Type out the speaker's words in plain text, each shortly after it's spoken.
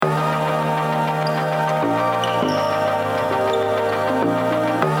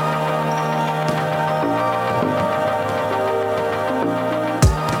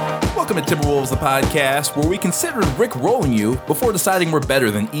podcast where we consider rickrolling you before deciding we're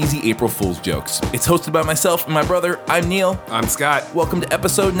better than easy April Fool's jokes. It's hosted by myself and my brother. I'm Neil. I'm Scott. Welcome to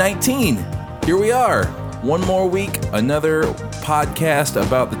episode 19. Here we are. One more week, another podcast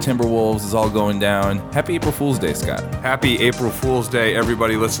about the Timberwolves is all going down. Happy April Fool's Day, Scott. Happy April Fool's Day,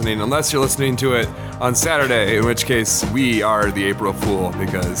 everybody listening, unless you're listening to it on Saturday, in which case we are the April Fool,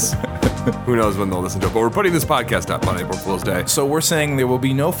 because who knows when they'll listen to it. But we're putting this podcast up on April Fool's Day. So we're saying there will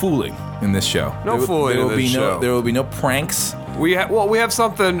be no fooling in this show. No fooling in this show. There will be no pranks. We have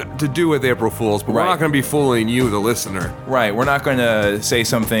something to do with April Fools, but we're not going to be fooling you, the listener. Right. We're not going to say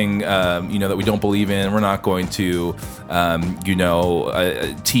something, that we don't believe in. We're not going to,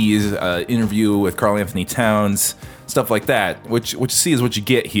 tease interview with Karl Anthony Towns, stuff like that. Which see is what you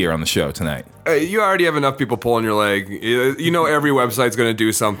get here on the show tonight. You already have enough people pulling your leg. You know every website's going to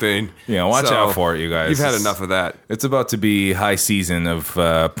do something. Yeah, watch out for it, you guys. You've had enough of that. It's about to be high season of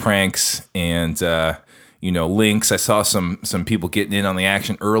pranks and links. I saw some people getting in on the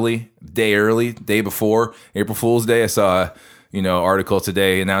action day before April Fool's Day. I saw article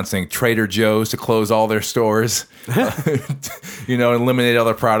today announcing Trader Joe's to close all their stores, eliminate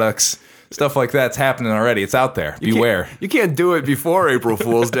other products. Stuff like that's happening already. It's out there. Beware. You can't do it before April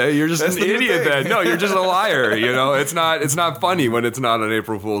Fool's Day. You're just an idiot then. No, you're just a liar. It's not funny when it's not on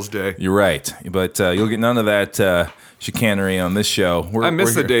April Fool's Day. You're right. But you'll get none of that chicanery on this show. I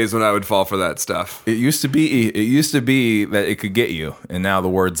miss the days when I would fall for that stuff. It used to be that it could get you, and now the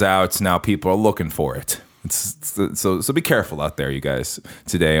word's out. Now people are looking for it. So be careful out there, you guys,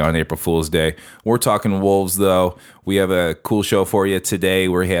 today on April Fool's Day. We're talking Wolves, though. We have a cool show for you today.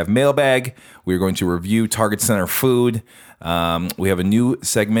 We have Mailbag. We're going to review Target Center food. We have a new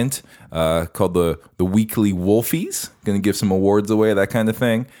segment called the Weekly Wolfies. Going to give some awards away, that kind of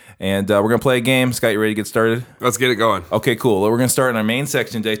thing. And we're going to play a game. Scott, you ready to get started? Let's get it going. Okay, cool. We're going to start in our main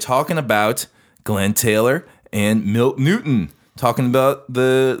section today talking about Glenn Taylor and Milt Newton. Talking about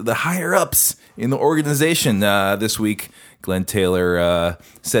the higher-ups in the organization this week. Glenn Taylor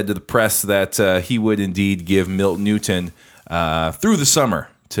said to the press that he would indeed give Milt Newton through the summer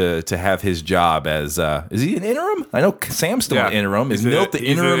to have his job as is he an interim? I know Sam's still an interim. Is Milt the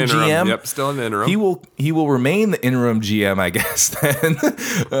interim GM? Yep, still an interim. He will remain the interim GM, I guess, then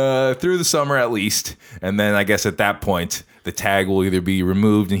through the summer at least, and then I guess at that point the tag will either be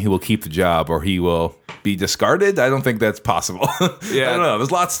removed and he will keep the job, or he will be discarded. I don't think that's possible. Yeah, I don't know.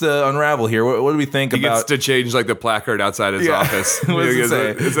 There's lots to unravel here. What do we think about? He gets to change like the placard outside his office. What does it say?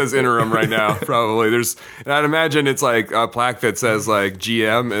 It says interim right now. Probably and I'd imagine it's like a plaque that says like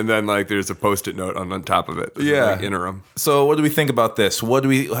GM, and then like there's a Post-it note on top of it. Yeah, like interim. So what do we think about this? What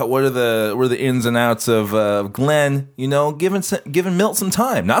are the ins and outs of Glenn? Giving Milt some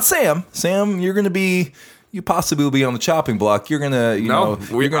time. Not Sam. Sam, you possibly will be on the chopping block. You're gonna,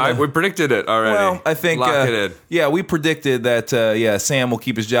 we predicted it already. Well, I think, lock it in. Yeah, we predicted that. Sam will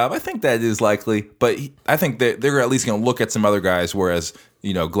keep his job. I think that is likely, but I think that they're at least going to look at some other guys. Whereas,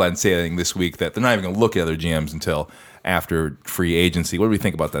 Glenn saying this week that they're not even going to look at other GMs until after free agency. What do we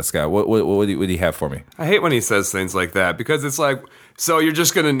think about that, Scott? What do you have for me? I hate when he says things like that, because it's like, so you're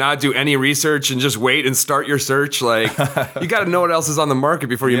just going to not do any research and just wait and start your search? Like, you got to know what else is on the market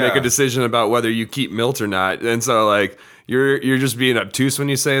before you make a decision about whether you keep Milt or not. And so, like, you're just being obtuse when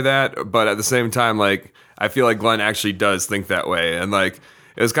you say that. But at the same time, like, I feel like Glenn actually does think that way. And, like,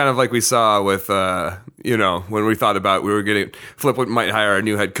 it was kind of like we saw with, when we thought about Flip might hire a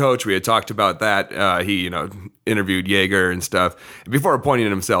new head coach. We had talked about that. He, interviewed Yeager and stuff before appointing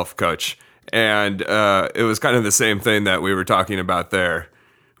himself coach. And it was kind of the same thing that we were talking about there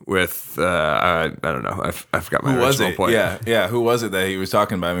with, I don't know, I forgot my original point. Yeah, who was it that he was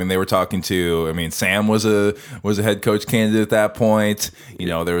talking about? I mean, they were talking to, Sam was a head coach candidate at that point.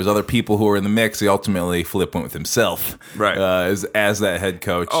 There was other people who were in the mix. He ultimately Flip went with himself, right, as that head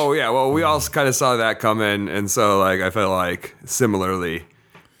coach. Oh, yeah, well, we all kind of saw that come in, and so, like, I felt like similarly.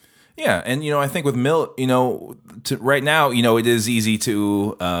 Yeah, and I think with Milt, right now, it is easy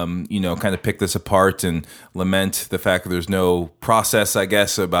to, kind of pick this apart and lament the fact that there's no process, I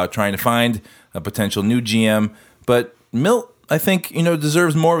guess, about trying to find a potential new GM. But Milt, I think,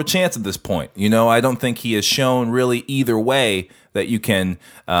 deserves more of a chance at this point. I don't think he has shown really either way that you can,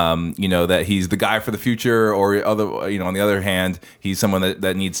 that he's the guy for the future, or on the other hand, he's someone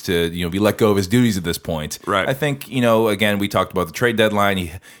that needs to, be let go of his duties at this point. Right. I think, again, we talked about the trade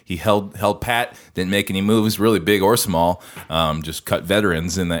deadline. He held pat, didn't make any moves, really big or small, just cut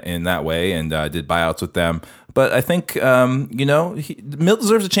veterans in that way, and did buyouts with them. But I think, Milt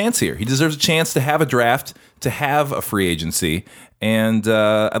deserves a chance here. He deserves a chance to have a draft, to have a free agency, And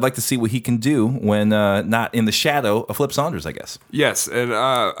I'd like to see what he can do when not in the shadow of Flip Saunders, I guess. Yes, and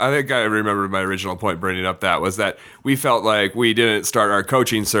I think I remember my original point bringing up that was that we felt like we didn't start our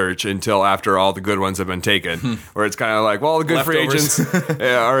coaching search until after all the good ones have been taken, where it's kind of like, well, the good free agents,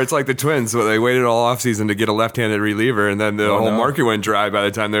 or it's like the Twins, where they waited all offseason to get a left-handed reliever, and then the whole market went dry by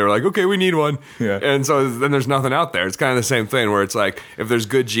the time they were like, okay, we need one. Yeah. And so then there's nothing out there. It's kind of the same thing where it's like, if there's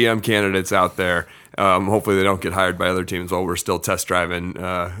good GM candidates out there, hopefully they don't get hired by other teams while we're still test driving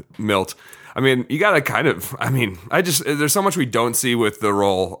Milt. I mean, you got to kind of, there's so much we don't see with the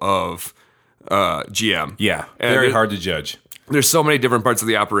role of GM. Yeah, very hard to judge. There's so many different parts of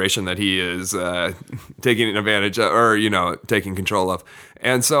the operation that he is taking advantage of, or, taking control of.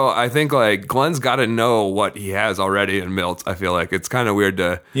 And so I think, like, Glenn's got to know what he has already in Milt. I feel like it's kind of weird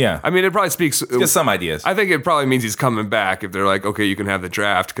to... Yeah. I mean, it probably speaks... Just some ideas. I think it probably means he's coming back if they're like, okay, you can have the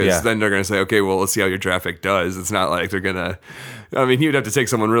draft, because then they're going to say, okay, well, let's see how your draft pick does. It's not like they're going to... I mean, he would have to take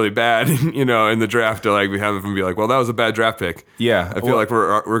someone really bad, in the draft to, like, have him be like, well, that was a bad draft pick. Yeah. I feel like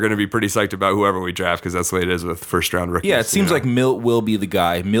we're going to be pretty psyched about whoever we draft, because that's the way it is with first-round rookies. Yeah, it seems like Milt will be the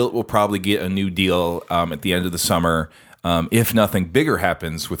guy. Milt will probably get a new deal at the end of the summer. If nothing bigger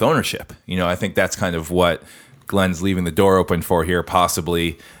happens with ownership. I think that's kind of what Glenn's leaving the door open for here,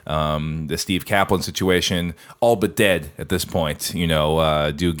 possibly. The Steve Kaplan situation, all but dead at this point.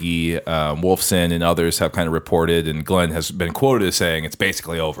 Doogie, Wolfson, and others have kind of reported, and Glenn has been quoted as saying it's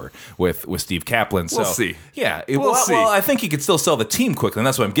basically over with Steve Kaplan. So, we'll see. Yeah, we'll see. Well, I think he could still sell the team quickly, and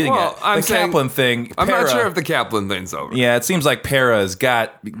that's what I'm getting at. The Kaplan thing. I'm not sure if the Kaplan thing's over. Yeah, it seems like Para's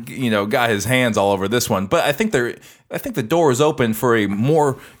got his hands all over this one, but I think the door is open for a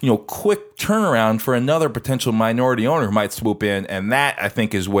more, quick turnaround for another potential minority owner who might swoop in, and that, I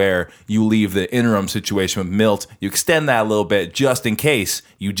think, is where you leave the interim situation with Milt. You extend that a little bit just in case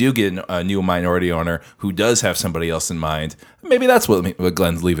you do get a new minority owner who does have somebody else in mind. Maybe that's what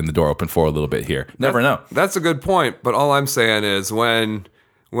Glenn's leaving the door open for a little bit here. Never know. That's a good point, but all I'm saying is when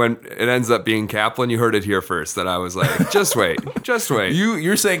it ends up being Kaplan, you heard it here first, that I was like, just wait.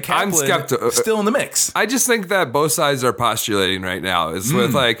 You're saying Kaplan still in the mix. I just think that both sides are postulating right now. It's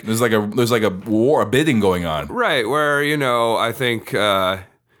with like there's like a war, a bidding going on, right? Where I think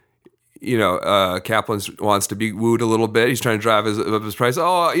Kaplan wants to be wooed a little bit. He's trying to drive his price.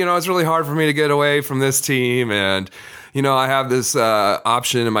 Oh, it's really hard for me to get away from this team, and I have this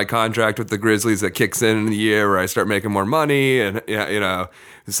option in my contract with the Grizzlies that kicks in the year where I start making more money, and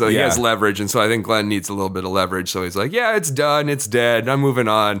so he has leverage, and so I think Glenn needs a little bit of leverage. So he's like, yeah, it's done, it's dead, I'm moving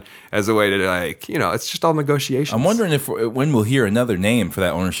on, as a way to it's just all negotiations. I'm wondering when we'll hear another name for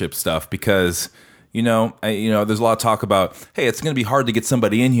that ownership stuff, because there's a lot of talk about, hey, it's going to be hard to get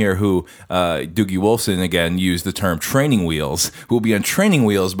somebody in here who, Doogie Wolfson, again, used the term training wheels, who will be on training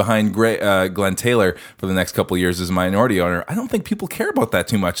wheels behind Glenn Taylor for the next couple of years as a minority owner. I don't think people care about that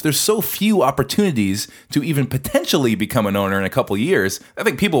too much. There's so few opportunities to even potentially become an owner in a couple of years. I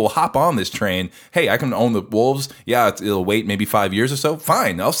think people will hop on this train. Hey, I can own the Wolves. Yeah, it'll wait maybe 5 years or so.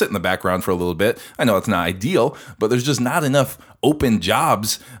 Fine, I'll sit in the background for a little bit. I know it's not ideal, but there's just not enough open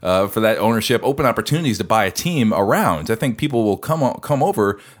jobs for that ownership, open opportunities to buy a team around. I think people will come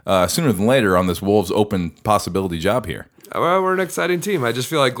over sooner than later on this Wolves open possibility job here. Well, we're an exciting team. I just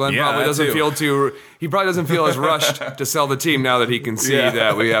feel like Glenn probably doesn't feel as rushed to sell the team now that he can see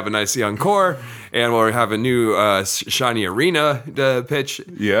that we have a nice young core and we'll have a new shiny arena to pitch.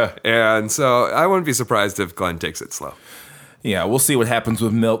 Yeah. And so I wouldn't be surprised if Glenn takes it slow. Yeah, we'll see what happens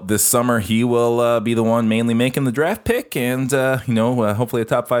with Milt this summer. He will be the one mainly making the draft pick and, hopefully a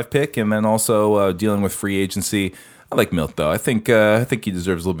top 5 pick, and then also dealing with free agency. I like Milt, though. I think he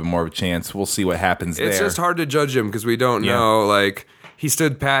deserves a little bit more of a chance. We'll see what happens there. It's just hard to judge him because we don't know, he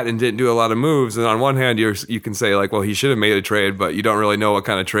stood pat and didn't do a lot of moves. And on one hand, you can say, well, he should have made a trade, but you don't really know what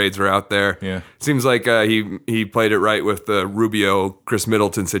kind of trades are out there. Yeah. It seems like he played it right with the Rubio-Chris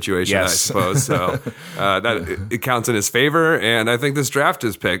Middleton situation, yes. I suppose. So it counts in his favor. And I think this draft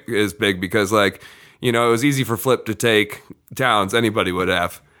is big because, it was easy for Flip to take Towns. Anybody would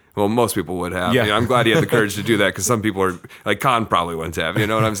have. Well, most people would have. Yeah. I'm glad he had the courage to do that because some people are like Khan probably wouldn't have. You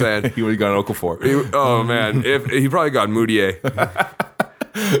know what I'm saying? He would have gone Okafor. Oh man, he probably got Moutier.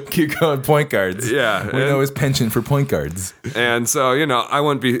 Keep going, point guards. Yeah, we know his penchant for point guards. And so I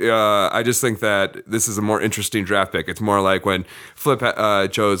wouldn't be. I just think that this is a more interesting draft pick. It's more like when Flip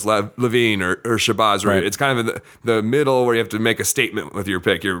chose Levine or Shabazz. Right? It's kind of in the middle where you have to make a statement with your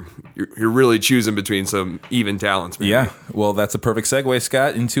pick. You're really choosing between some even talents. Maybe. Yeah. Well, that's a perfect segue,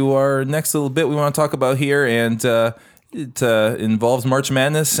 Scott, into our next little bit we want to talk about here, and it involves March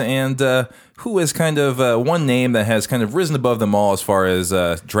Madness and who is kind of one name that has kind of risen above them all as far as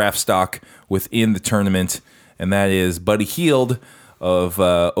draft stock within the tournament. and that is Buddy Hield of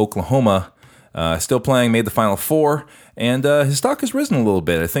Oklahoma. Still playing, made the Final Four, and his stock has risen a little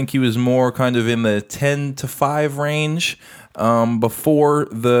bit. I think he was more kind of in the 10-5 range before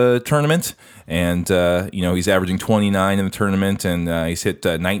the tournament, and he's averaging 29 in the tournament, and he's hit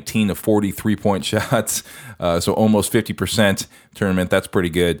 19 of 40 3-point shots, so almost 50% tournament. That's pretty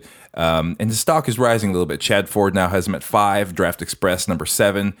good. And his stock is rising a little bit. Chad Ford now has him at 5, Draft Express number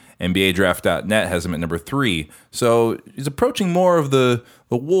 7, NBADraft.net has him at number 3. So he's approaching more of the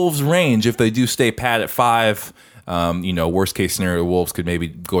Wolves' range if they do stay pat at 5. Worst case scenario, Wolves could maybe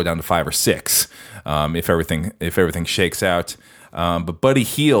go down to 5 or 6 if everything shakes out. But Buddy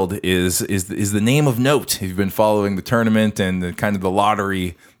Hield is the name of note if you've been following the tournament and the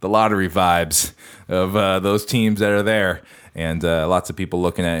lottery vibes of those teams that are there. And lots of people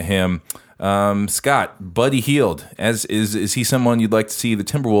looking at him. Scott, Buddy Hield, is he someone you'd like to see the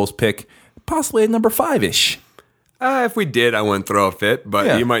Timberwolves pick possibly at number 5-ish? If we did, I wouldn't throw a fit,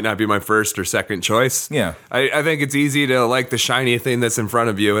 but he might not be my first or second choice. Yeah. I think it's easy to like the shiny thing that's in front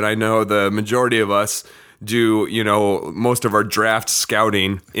of you, and I know the majority of us do, most of our draft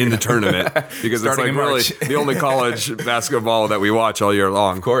scouting in the tournament because it's like really the only college basketball that we watch all year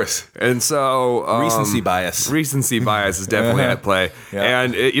long. Of course. And so recency bias is definitely at play. Yeah.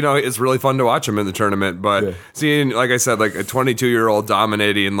 And it's really fun to watch them in the tournament, but seeing, like I said, like a 22-year-old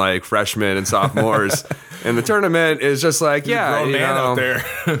dominating like freshmen and sophomores in the tournament is just like, he's a grown man out there.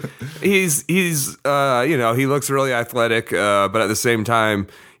 he's he looks really athletic, but at the same time,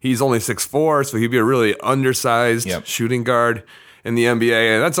 he's only 6'4", so he'd be a really undersized shooting guard in the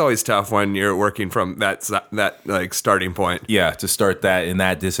NBA, and that's always tough when you're working from that like starting point. Yeah, to start that in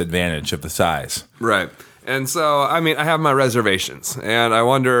that disadvantage of the size. Right. And so, I have my reservations, and I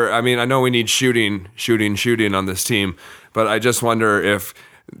wonder, I know we need shooting on this team, but I just wonder if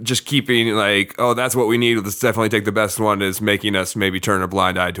just keeping like, oh, that's what we need, let's definitely take the best one, is making us maybe turn a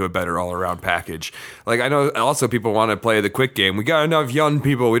blind eye to a better all-around package. Like, I know also people want to play the quick game. We got enough young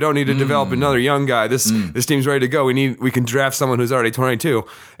people. We don't need to develop another young guy. This team's ready to go. We can draft someone who's already 22.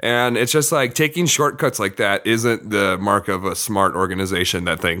 And it's just like taking shortcuts like that isn't the mark of a smart organization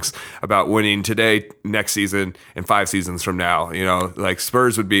that thinks about winning today, next season, and 5 seasons from now. Like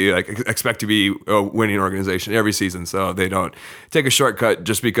Spurs would be like expect to be a winning organization every season, so they don't take a shortcut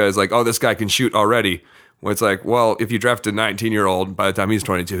just because like, oh, this guy can shoot already. Well, it's like, well, if you draft a 19-year-old, by the time he's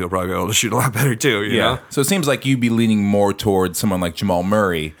 22, he'll probably be able to shoot a lot better too. You know? So it seems like you'd be leaning more towards someone like Jamal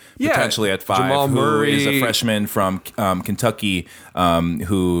Murray, potentially at 5, Jamal Murray is a freshman from Kentucky,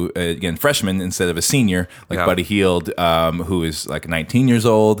 who, again, freshman instead of a senior, like Buddy Hield, who is like 19 years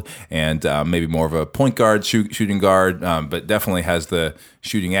old and maybe more of a point guard, shooting guard, but definitely has the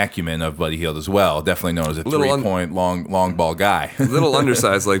shooting acumen of Buddy Hield as well. Definitely known as a 3-point long ball guy. A little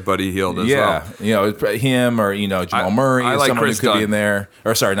undersized like Buddy Hield as well. Him or Jamal Murray is like someone Chris who could Dunn. be in there.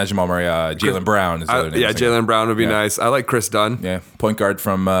 Or sorry, not Jamal Murray. Jaylen Brown is the other name. Yeah, Jaylen Brown would be nice. I like Chris Dunn. Yeah, point guard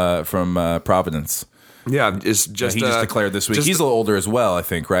from Providence. Yeah, it's just he just declared this week. He's a little older as well, I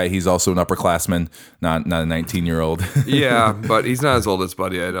think, right? He's also an upperclassman, not a 19-year-old. Yeah, but he's not as old as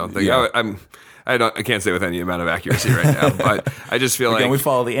Buddy, I don't think. Yeah. I can't say with any amount of accuracy right now, but I just feel Again, we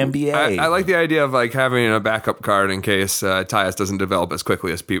follow the NBA. I like the idea of like having a backup card in case Tyus doesn't develop as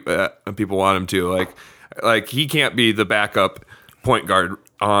quickly as people want him to. Like he can't be the backup point guard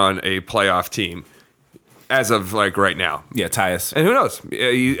on a playoff team as of like right now. Yeah, Tyus. And who knows?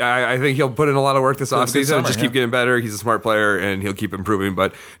 I think he'll put in a lot of work this offseason and just keep getting better. He's a smart player and he'll keep improving.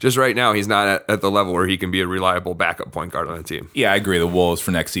 But just right now, he's not at the level where he can be a reliable backup point guard on a team. Yeah, I agree. The Wolves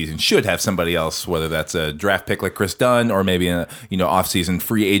for next season should have somebody else, whether that's a draft pick like Chris Dunn or maybe a offseason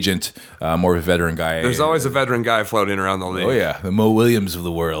free agent, more of a veteran guy. There's always a veteran guy floating around the league. Oh yeah, the Mo Williams of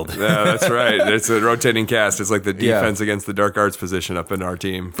the world. Yeah, that's right. It's a rotating cast. It's like the defense against the dark arts position up in our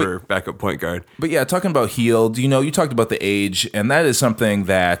team for backup point guard. But yeah, talking about Hield, you talked about the age, and that is something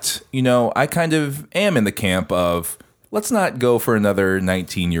that, I kind of am in the camp of, let's not go for another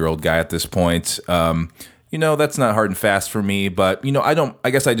 19-year-old guy at this point. That's not hard and fast for me, but,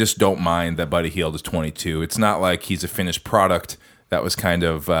 I guess I just don't mind that Buddy Hield is 22. It's not like he's a finished product. That was that's kind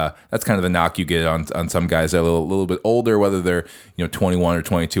of the knock you get on some guys that are a little bit older, whether they're 21 or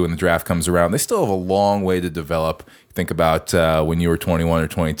 22 when the draft comes around. They still have a long way to develop. Think about when you were 21 or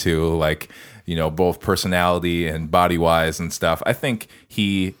 22, both personality and body wise and stuff. I think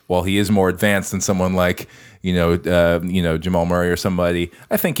he is more advanced than someone like Jamal Murray or somebody.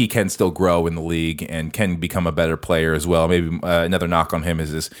 I think he can still grow in the league and can become a better player as well. Maybe another knock on him is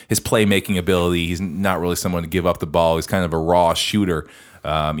his playmaking ability. He's not really someone to give up the ball. He's kind of a raw shooter.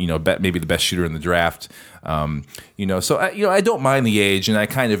 maybe the best shooter in the draft. So I don't mind the age, and I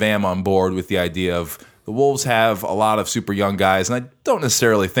kind of am on board with the idea of the Wolves have a lot of super young guys, and I don't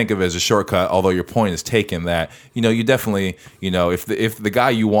necessarily think of it as a shortcut, although your point is taken that, you definitely, if the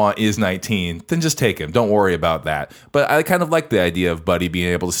guy you want is 19, then just take him. Don't worry about that. But I kind of like the idea of Buddy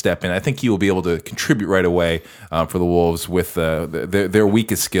being able to step in. I think he will be able to contribute right away for the Wolves with their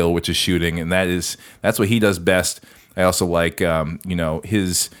weakest skill, which is shooting, and that's what he does best. I also like,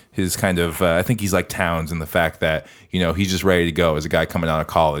 his kind of, I think he's like Towns in the fact that, he's just ready to go as a guy coming out of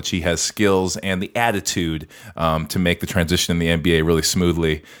college. He has skills and the attitude to make the transition in the NBA really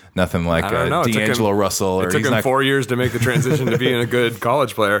smoothly. Nothing like D'Angelo Russell. It took him 4 years to make the transition to being a good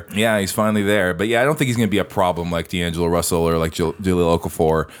college player. Yeah, he's finally there. But yeah, I don't think he's going to be a problem like D'Angelo Russell or like Jahlil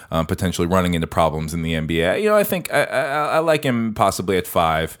Okafor, potentially running into problems in the NBA. I think I like him possibly at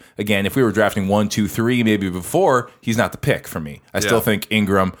 5. Again, if we were drafting 1, 2, 3, maybe before, he's not the pick for me. I still think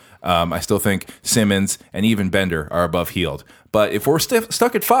Ingram, I still think Simmons and even Bender are above Hield. But if we're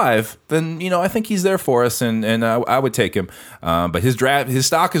stuck at 5, then I think he's there for us, and I would take him. But his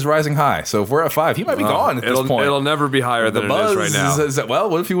stock is rising high. So if we're at 5, he might be gone at this point. It'll never be higher than it is right now. Well,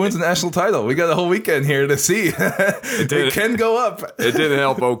 what if he wins a national title? We got a whole weekend here to see. It can go up. It didn't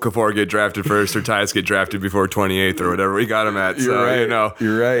help Okafor get drafted first or Tyus get drafted before 28th or whatever we got him at. You're right.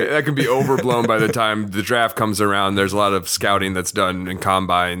 You're right. That can be overblown by the time the draft comes around. There's a lot of scouting that's done in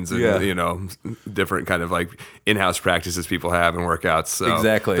combines and different kind of like in-house practices people have and workouts. So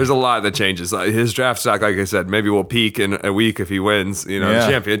exactly. There's a lot that changes. His draft stock, like I said, maybe will peak in a week if he wins, the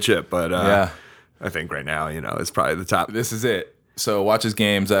championship. But I think right now, it's probably the top. This is it. So watch his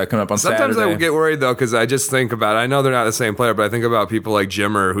games coming up on Sometimes Saturday. I get worried, though, because I just think about it. I know they're not the same player, but I think about people like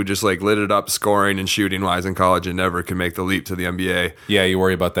Jimmer who just lit it up scoring and shooting-wise in college and never can make the leap to the NBA. Yeah, you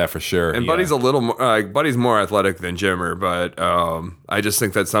worry about that for sure. And Buddy's a little more, Buddy's more athletic than Jimmer, but I just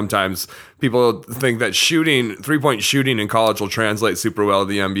think that sometimes people think that three-point shooting in college will translate super well to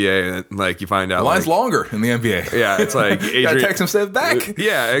the NBA, and you find out the line's longer in the NBA. Yeah, it's like Adrian. Gotta take some steps back.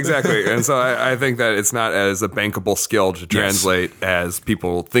 Yeah, exactly. And so I think that it's not as a bankable skill to translate as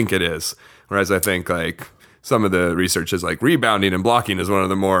people think it is. Whereas I think some of the research is rebounding and blocking is one of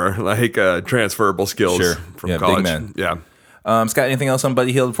the more transferable skills from college. Big man. Yeah. Scott, anything else on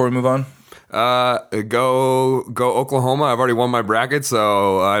Buddy Hield before we move on? Go Oklahoma. I've already won my bracket,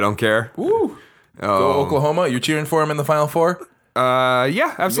 so I don't care. Woo. Go Oklahoma. You're cheering for him in the Final Four?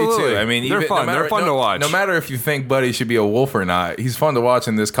 Yeah, absolutely. Me too. I mean, they're fun. They're fun to watch. No matter if you think Buddy should be a Wolf or not, he's fun to watch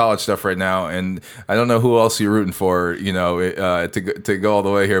in this college stuff right now. And I don't know who else you're rooting for, to go all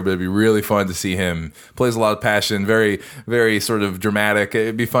the way here, but it'd be really fun to see him. Plays a lot of passion, very, very sort of dramatic.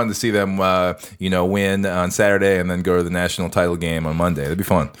 It'd be fun to see them, win on Saturday and then go to the national title game on Monday. That'd be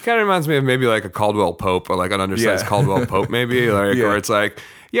fun. Kind of reminds me of maybe a Caldwell Pope or an undersized Caldwell Pope, maybe, or it's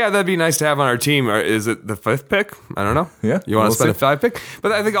yeah, that'd be nice to have on our team. Or is it the 5th pick? I don't know. Yeah. You want to spend a 5th pick?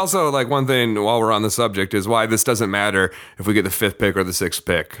 But I think also one thing while we're on the subject is why this doesn't matter if we get the 5th pick or the 6th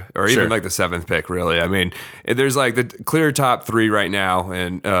pick or even the 7th pick, really. I mean, there's the clear top 3 right now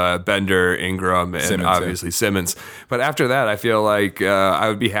and Bender, Ingram, and Simmons, obviously Simmons. But after that, I feel I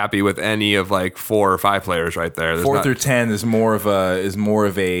would be happy with any of 4 or 5 players right there. 4 through 10 is more of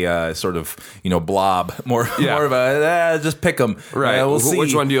a sort of blob, more of a just pick them. Right. We'll see.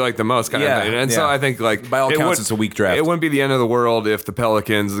 Which one do you like the most kind of thing? And so I think by all counts it's a weak draft. It wouldn't be the end of the world if the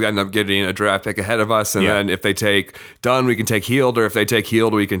Pelicans end up getting a draft pick ahead of us, and then if they take Dunn, we can take Hield, or if they take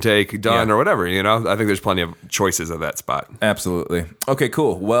Hield, we can take Dunn or whatever. I think there's plenty of choices at that spot. Absolutely. Okay,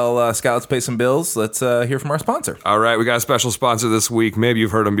 cool. Well, Scott, let's pay some bills. Let's hear from our sponsor. All right, we got a special sponsor this week. Maybe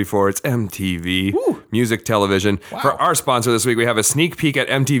you've heard them before. It's MTV Music Television. Wow. For our sponsor this week, we have a sneak peek at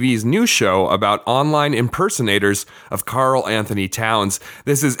MTV's new show about online impersonators of Karl Anthony Towns.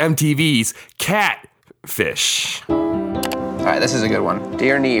 This is MTV's Catfish. All right, this is a good one.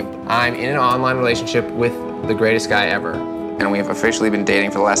 Dear Neve, I'm in an online relationship with the greatest guy ever. And we have officially been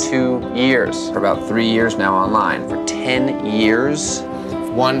dating for the last 2 years. For about 3 years now online. For 10 years,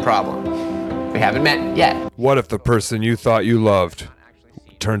 one problem. We haven't met yet. What if the person you thought you loved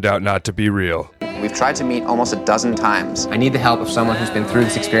turned out not to be real? We've tried to meet almost a dozen times. I need the help of someone who's been through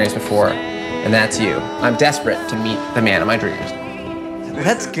this experience before, and that's you. I'm desperate to meet the man of my dreams.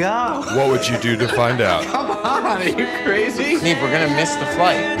 Let's go. What would you do to find out? Come on, are you crazy? Neve, we're gonna miss the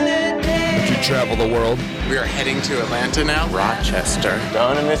flight. Would you travel the world? We are heading to Atlanta now. Rochester.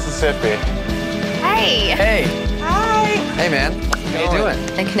 Going to Mississippi. Hey. Hey. Hi. Hey, man. How you doing?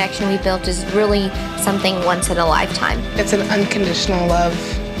 The connection we built is really something once in a lifetime. It's an unconditional love.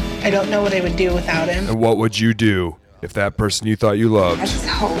 I don't know what I would do without him. And what would you do if that person you thought you loved? I just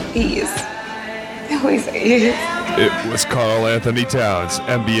hope he is. He always is. It was Karl Anthony Towns,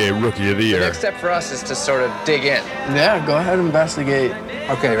 NBA Rookie of the The Year. next step for us is to sort of dig in. Yeah, go ahead and investigate.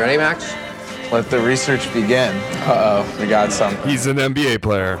 Okay, ready, Max? Let the research begin. Uh-oh, we got some. He's an NBA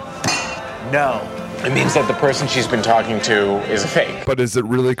player. No. It means that the person she's been talking to is a fake. But is it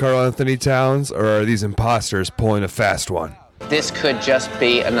really Karl Anthony Towns, or are these imposters pulling a fast one? This could just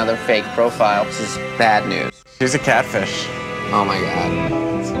be another fake profile. This is bad news. She's a catfish. Oh my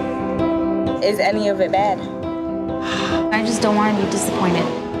God. Is any of it bad? I just don't want to be disappointed.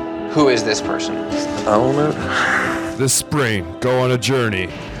 Who is this person? Owner? This spring, go on a journey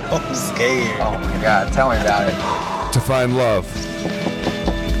I'm scared. Oh my God, tell me about it. to find love,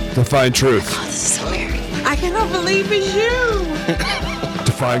 to find truth, I cannot believe it's you.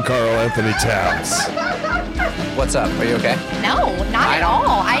 to find Karl Anthony Towns. What's up? Are you okay? No, not at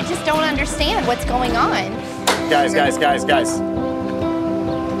all. I just don't understand what's going on. Guys.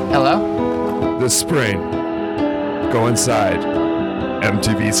 Hello? This spring, go inside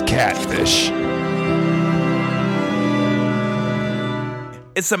MTV's Catfish.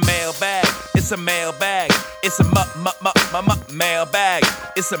 It's a mailbag. It's a mailbag. It's a mailbag.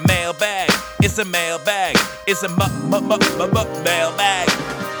 It's a mailbag. It's a mailbag. It's a mailbag.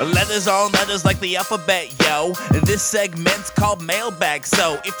 Letters on letters like the alphabet, yo. This segment's called Mailbag.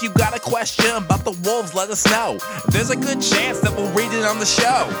 So if you got a question about the Wolves, let us know. There's a good chance that we'll read it on the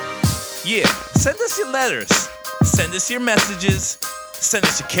show. Yeah, send us your letters. Send us your messages. Send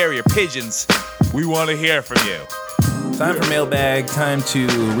us your carrier pigeons. We want to hear from you. Time for mailbag. Time to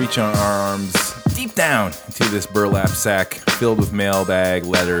reach our arms deep down into this burlap sack filled with mailbag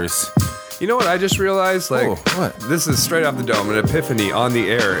letters. You know what I just realized? Like, Oh, what? This is straight off the dome, an epiphany on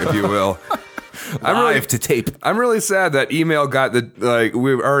the air, if you will. Live to tape. I'm really sad that email got the, like,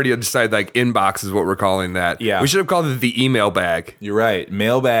 we've already decided, like, inbox is what we're calling that. Yeah. We should have called it the email bag. You're right.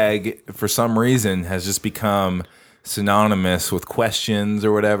 Mailbag, for some reason, has just become synonymous with questions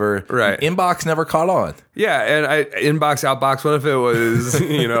or whatever. Right. Inbox never caught on. Yeah, and inbox, outbox, what if it was,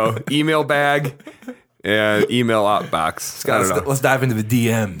 email bag and email outbox? I don't know. Let's dive into the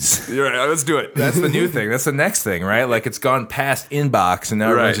DMs. You're right, let's do it. That's the new thing. That's the next thing, right? Like, it's gone past inbox, and now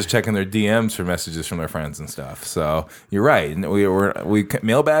everyone's Right. just checking their DMs for messages from their friends and stuff. So you're right. And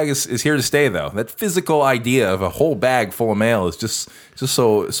mailbag is here to stay, though. That physical idea of a whole bag full of mail is just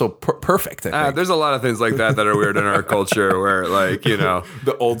so perfect. I think. There's a lot of things like that are weird in our culture where, like,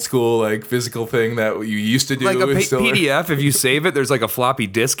 the old school like physical thing that you used to do, like a is still- PDF, if you save it, there's like a floppy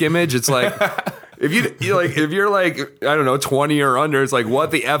disk image. It's like if you're like I don't know 20 or under, it's like what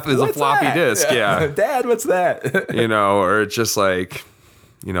the F is What's a floppy that? disk? Yeah, Dad, what's that? or it's just like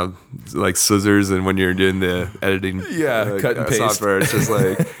like scissors, and when you're doing the editing, cut and paste. software, it's just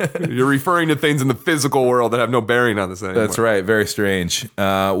like you're referring to things in the physical world that have no bearing on this anymore. That's right. Very strange.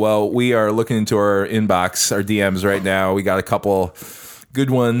 Well, we are looking into our inbox, our DMs right now. We got a couple good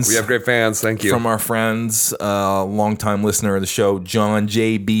ones. We have great fans. Thank you. From our friends, longtime listener of the show, John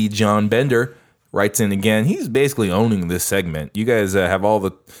Bender, writes in again. He's basically owning this segment. You guys have all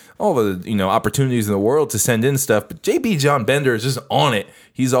the opportunities in the world to send in stuff, but John Bender is just on it.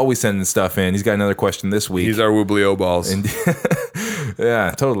 He's always sending stuff in. He's got another question this week. He's our Wooblio balls. And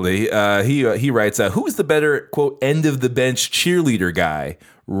yeah, totally. He writes, who is the better, quote, end of the bench cheerleader guy?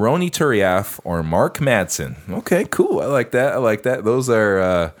 Roni Turiaf or Mark Madsen? Okay, cool. I like that. Those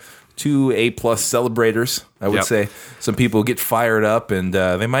are two A+ celebrators, I would say. Some people get fired up, and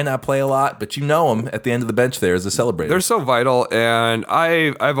they might not play a lot, but you know them at the end of the bench there as a celebrator. They're so vital, and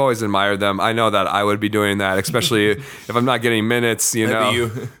I've always admired them. I know that I would be doing that, especially if I'm not getting minutes. That'd be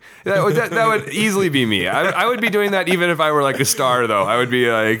you. That would easily be me. I would be doing that even if I were like a star, though. I would be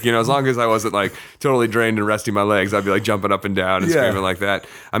like, as long as I wasn't like totally drained and resting my legs, I'd be like jumping up and down and screaming like that.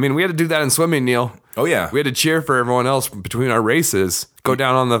 I mean, we had to do that in swimming, Neil. Oh yeah, we had to cheer for everyone else between our races. Go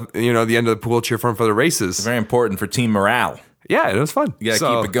down on the the end of the pool, cheer for them for the races. Very important for team morale. Yeah, it was fun. You got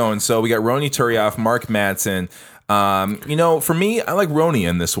to keep it going. So we got Roni Turiaf, Mark Madsen. For me, I like Roni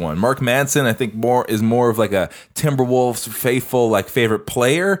in this one. Mark Madsen, I think is more of like a Timberwolves faithful, like favorite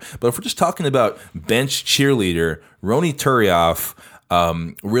player. But if we're just talking about bench cheerleader, Roni Turiaf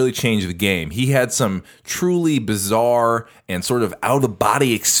really changed the game. He had some truly bizarre and sort of out of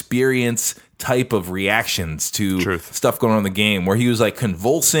body experience type of reactions to stuff going on in the game, where he was like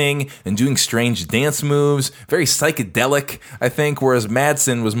convulsing and doing strange dance moves, very psychedelic, I think, whereas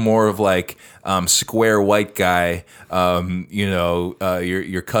Madsen was more of like square white guy,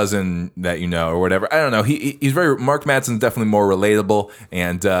 your cousin that or whatever. I don't know. He's Mark Madsen's definitely more relatable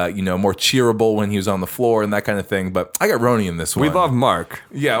and more cheerable when he was on the floor and that kind of thing. But I got Roni in this one. We love Mark.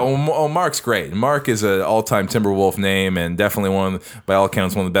 Yeah, Mark's great. Mark is an all-time Timberwolf name and definitely by all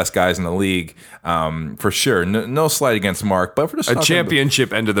accounts, one of the best guys in the league. league, for sure. No slight against Mark, but for just A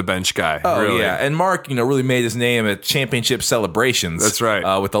championship end of the bench guy. Oh, really. yeah. And Mark, really made his name at championship celebrations. That's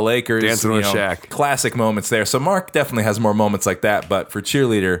right. With the Lakers. Dancing with Shaq. Classic moments there. So Mark definitely has more moments like that, but for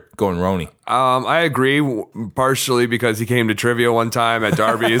cheerleader, going Roni. I agree, partially because he came to trivia one time at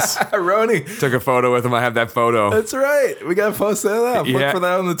Darby's. Roni. Took a photo with him. I have that photo. That's right. We got to post that up. Look for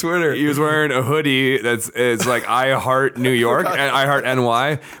that on the Twitter. He was wearing a hoodie it's like I Heart New York and I Heart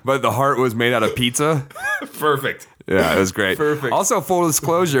NY, but the heart was made out of pizza. Perfect. Yeah, it was great. Perfect. Also, full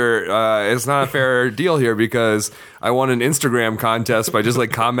disclosure, it's not a fair deal here because I won an Instagram contest by just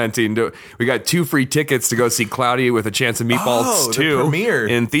commenting. We got 2 free tickets to go see Cloudy with a Chance of Meatballs 2 premiere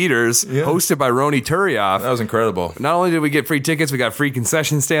in theaters, hosted by Roni Turioff. That was incredible. Not only did we get free tickets, we got free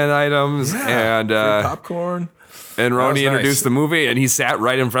concession stand items and free popcorn. And Roni introduced the movie, and he sat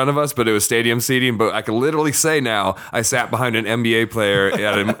right in front of us, but it was stadium seating. But I can literally say now, I sat behind an NBA player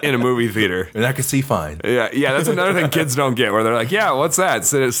in a movie theater. And I could see fine. Yeah, that's another thing kids don't get, where they're like, yeah, what's that?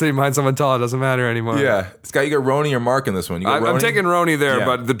 Sitting behind someone tall, it doesn't matter anymore. Yeah. Scott, you got Roni or Mark in this one? I'm taking Roni there,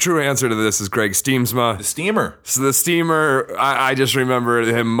 but the true answer to this is Greg Steamsma. The Steamer. So the Steamer, I just remember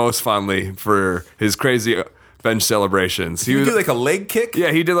him most fondly for his crazy bench celebrations. He would do a leg kick?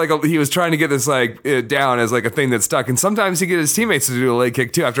 Yeah, he did he was trying to get this down as a thing that stuck. And sometimes he'd get his teammates to do a leg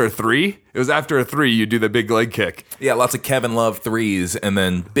kick too after a 3. It was after a 3 you do the big leg kick. Yeah, lots of Kevin Love threes and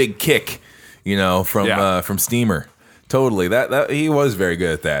then big kick, from Steamer. Totally. That he was very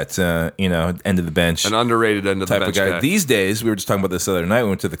good at that. End of the bench. An underrated end of the bench guy. These days, we were just talking about this the other night. We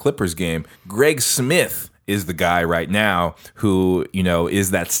went to the Clippers game. Greg Smith is the guy right now who,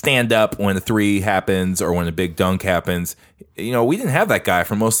 is that stand up when a 3 happens or when a big dunk happens. We didn't have that guy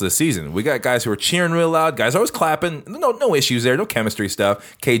for most of the season. We got guys who were cheering real loud, guys always clapping. No issues there, no chemistry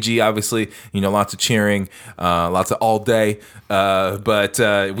stuff. KG, obviously, lots of cheering, lots of all day. But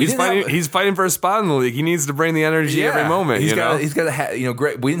he's fighting for a spot in the league. He needs to bring the energy every moment. He's got to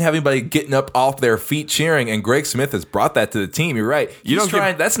Greg. We didn't have anybody getting up off their feet cheering, and Greg Smith has brought that to the team. You're right.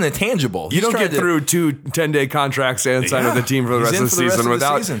 That's an intangible. You don't get through 2 10-day contracts and sign with the team for the rest of the season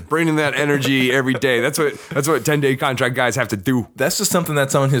without bringing that energy every day. That's what 10-day contract guys have to do. That's just something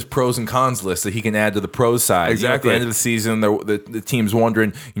that's on his pros and cons list that he can add to the pros side. Exactly. At the end of the season, the team's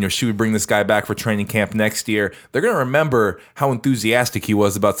wondering, should we bring this guy back for training camp next year? They're going to remember how enthusiastic he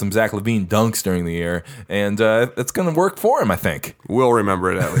was about some Zach LaVine dunks during the year, and that's going to work for him, I think. We'll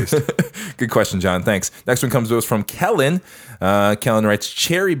remember it at least. Good question, John. Thanks. Next one comes to us from Kellen. Kellen writes,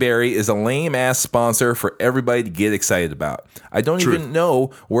 Cherry Berry is a lame-ass sponsor for everybody to get excited about. I don't even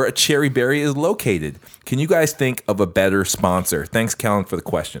know where a Cherry Berry is located. Can you guys think of a better sponsor? Thanks, Kellen, for the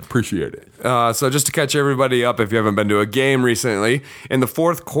question. Appreciate it. So just to catch everybody up, if you haven't been to a game recently, in the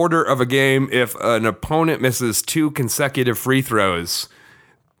fourth quarter of a game, if an opponent misses 2 consecutive free throws,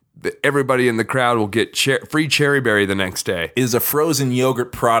 everybody in the crowd will get free Cherry Berry the next day. It is a frozen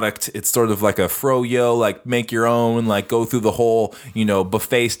yogurt product. It's sort of like a froyo, make your own, go through the whole,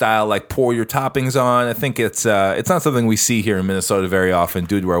 buffet style, pour your toppings on. I think it's not something we see here in Minnesota very often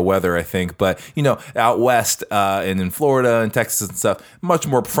due to our weather, I think. But, out west and in Florida and Texas and stuff, much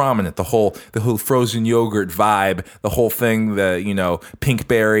more prominent. The whole frozen yogurt vibe, the whole thing, the, pink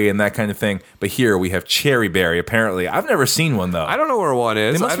berry and that kind of thing. But here we have Cherry Berry, apparently. I've never seen one, though. I don't know where one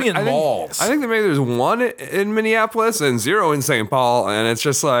is. They must be in malls. I think that maybe there's 1 in Minneapolis and 0 in St. Paul, and it's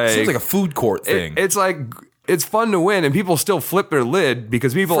just seems like a food court thing. It's fun to win, and people still flip their lid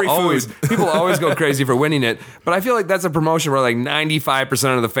because people always go crazy for winning it. But I feel like that's a promotion where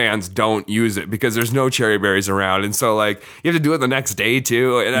 95% of the fans don't use it because there's no Cherry Berries around, and so you have to do it the next day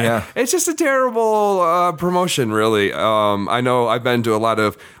too. And it's just a terrible promotion, really. I know I've been to a lot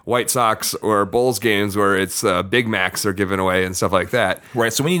of White Sox or Bulls games where it's Big Macs are given away and stuff like that.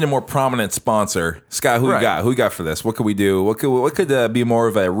 Right. So we need a more prominent sponsor. Scott, who you got? Who you got for this? What could we do? What could be more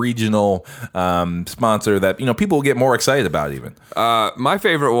of a regional sponsor that people will get more excited about even? My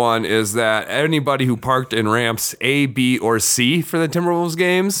favorite one is that anybody who parked in ramps A, B, or C for the Timberwolves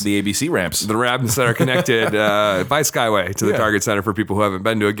games, the ABC ramps, the ramps that are connected by Skyway to the Target Center for people who haven't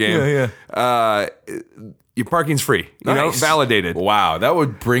been to a game. Your parking's free. Validated. Wow, that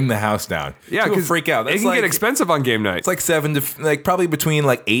would bring the house down. Yeah, because freak out. It can get expensive on game night. It's $7 to probably between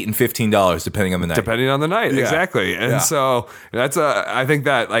 $8 and $15 depending on the night. Depending on the night, exactly. And so I think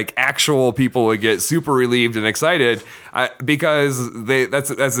that actual people would get super relieved and excited because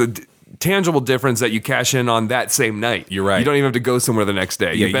that's a tangible difference that you cash in on that same night. You're right. You don't even have to go somewhere the next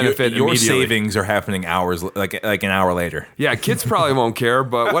day. Yeah, you benefit your immediately. savings are happening hours, like an hour later. Yeah, kids probably won't care,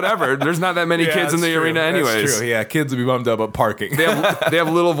 but whatever. There's not that many kids in the arena anyways. That's true. Yeah, kids would be bummed up about parking. They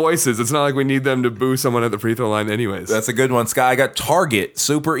have little voices. It's not like we need them to boo someone at the free throw line anyways. That's a good one, Scott. I got Target.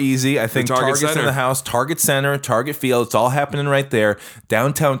 Super easy. I think Target's in the house. Target Center, Target Field. It's all happening right there.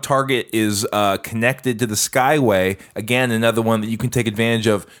 Downtown Target is connected to the Skyway. Again, another one that you can take advantage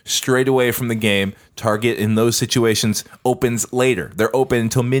of straight away from the game. Target in those situations opens later. They're open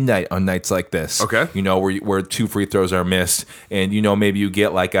until midnight on nights like this. Okay. You know, where 2 free throws are missed. And, you know, maybe you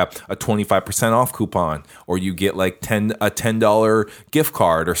get like a 25% off coupon, or you get like a $10 gift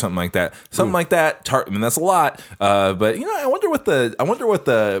card or something like that. Something like that. I mean, that's a lot. But, you know, I wonder what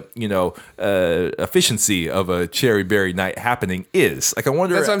the efficiency of a Cherry Berry night happening is. Like, I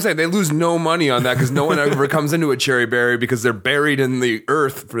wonder. That's what I'm saying. They lose no money on that because no one ever comes into a Cherry Berry because they're buried in the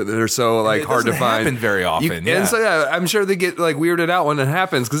earth. They're so like hard to find. Happen very often. And so I'm sure they get like weirded out when it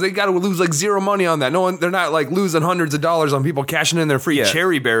happens because they got to lose like zero money on that. They're not like losing hundreds of dollars on people cashing in their free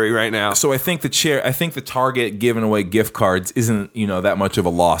Cherry Berry right now. So I think the Target giving away gift cards isn't, you know, that much of a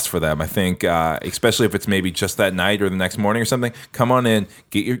loss for them. I think, especially if it's maybe just that night or the next morning or something. Come on in,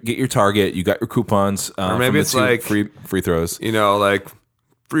 get your Target. You got your coupons. Or maybe it's like free throws. You know, like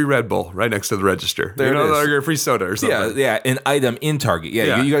free Red Bull right next to the register. There it is. Like a free soda or something. Yeah, an item in Target.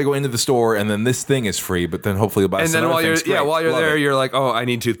 Yeah. You got to go into the store, and then this thing is free. But then hopefully you'll buy. And then while you're there, you're like, oh, I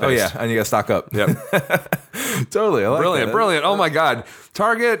need toothpaste. Oh yeah, and you got to stock up. Yep. Totally. I like brilliant. Oh my God,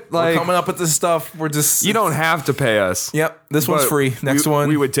 Target, like, we're coming up with this stuff. We're just you don't have to pay us. Yep, this one's free. Next one,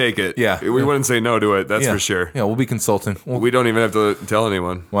 we would take it. Yeah, we wouldn't say no to it. That's for sure. Yeah, we'll be consulting. We don't even have to tell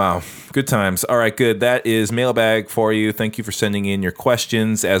anyone. Wow, good times. All right, good. That is mailbag for you. Thank you for sending in your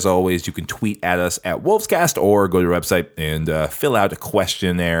questions. As always, you can tweet at us at Wolvescast or go to our website and fill out a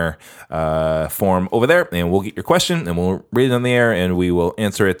questionnaire form over there, and we'll get your question and we'll read it on the air and we will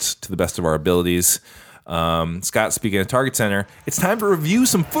answer it to the best of our abilities. Scott, speaking of Target Center, it's time to review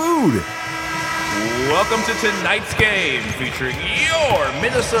some food. Welcome to tonight's game featuring your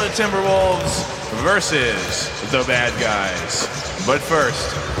Minnesota Timberwolves versus the bad guys. But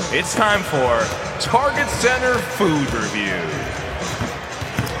first, it's time for Target Center Food Review.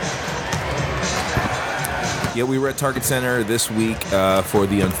 Yeah, we were at Target Center this week for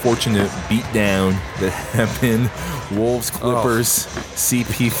the unfortunate beatdown that happened. Wolves Clippers,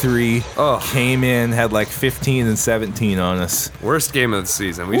 CP3 came in, had like 15 and 17 on us. Worst game of the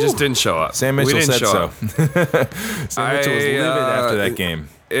season. We just didn't show up. Sam Mitchell said so. Sam Mitchell was livid after that game.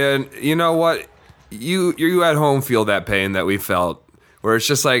 And you know what? You at home feel that pain that we felt. Where it's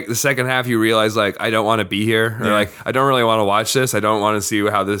just like the second half you realize like I don't want to be here, or like I don't really want to watch this. I don't want to see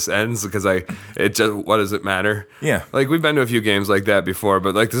how this ends because what does it matter? Yeah, like we've been to a few games like that before,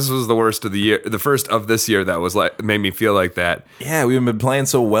 but like this was the worst of the year, the first of this year that was like made me feel like that. Yeah, we've been playing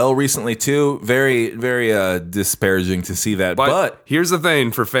so well recently too. Very, very disparaging to see that. But here's the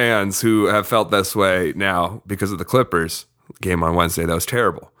thing for fans who have felt this way now because of the Clippers game on Wednesday. That was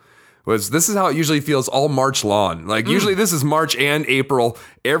terrible. This is how it usually feels all March long. Like usually this is March and April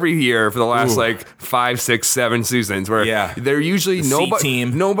every year for the last like 5, 6, 7 seasons where they're usually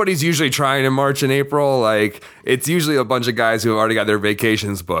nobody's usually trying in March and April. Like it's usually a bunch of guys who have already got their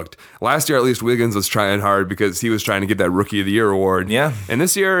vacations booked. Last year at least Wiggins was trying hard because he was trying to get that Rookie of the Year award. Yeah. And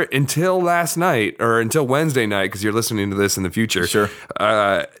this year until last night or until Wednesday night, because you're listening to this in the future. Sure.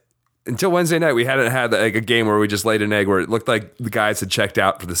 Until Wednesday night, we hadn't had like a game where we just laid an egg where it looked like the guys had checked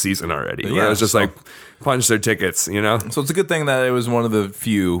out for the season already. Yeah, it was just like punch their tickets, you know? So it's a good thing that it was one of the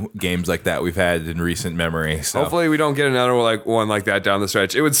few games like that we've had in recent memory. So. Hopefully we don't get another one like that down the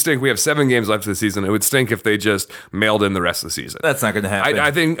stretch. It would stink. We have 7 games left of the season. It would stink if they just mailed in the rest of the season. That's not going to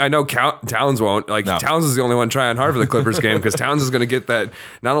happen. I know Towns won't. Towns is the only one trying hard for the Clippers game because Towns is going to get that,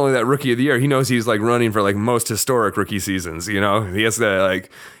 not only that Rookie of the Year, he knows he's like running for like most historic rookie seasons, you know? He has to like,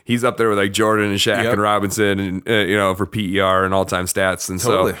 he's up there with like Jordan and Shaq and Robinson and, for PER and all-time stats. And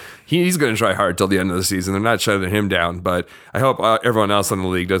so he's going to try hard till the end of the season. They're not shutting him down, but I hope everyone else in the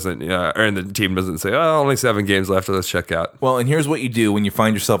league doesn't, or in the team doesn't say, only 7 games left, let's check out. Well, and here's what you do when you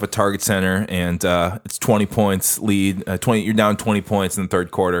find yourself at Target Center and it's 20 points lead, you're down 20 points in the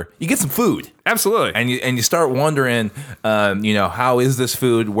third quarter. You get some food. Absolutely. And you start wondering, how is this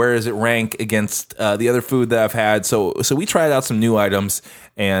food? Where does it rank against the other food that I've had? So we tried out some new items,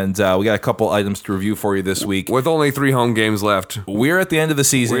 and we got a couple items to review for you this week. With only 3 home games left. We're at the end of the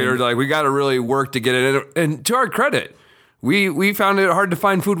season. We got to really work to get it in. And to our credit, we found it hard to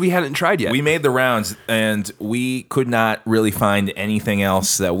find food we hadn't tried yet. We made the rounds, and we could not really find anything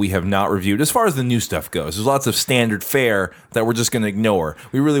else that we have not reviewed as far as the new stuff goes. There's lots of standard fare that we're just going to ignore.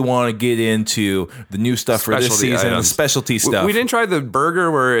 We really want to get into the new stuff for this Specialty season, items. the specialty stuff. We didn't try the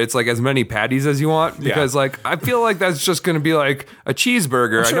burger where it's like as many patties as you want because like I feel like that's just going to be like a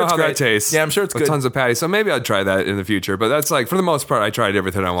cheeseburger. sure I know it's how great. that tastes. Yeah, I'm sure it's with good. tons of patties. So maybe I'd try that in the future. But that's like for the most part, I tried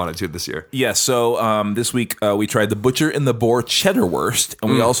everything I wanted to this year. Yeah, so this week we tried the Butcher and the Boar cheddar wurst,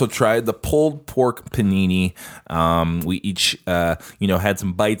 and we also tried the pulled pork panini. We each, had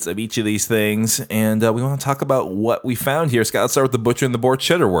some bites of each of these things, and we want to talk about what we found here. Scott, let's start with the Butcher and the Boar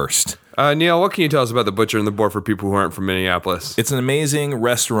cheddar wurst. Neil, what can you tell us about the Butcher and the Boar for people who aren't from Minneapolis? It's an amazing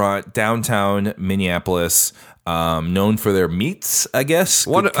restaurant downtown Minneapolis, known for their meats, I guess.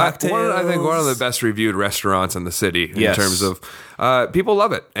 I Good cocktails. think one of the best reviewed restaurants in the city in Yes. terms of people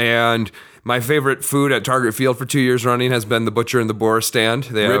love it. And my favorite food at Target Field for 2 years running has been the Butcher and the Boar stand.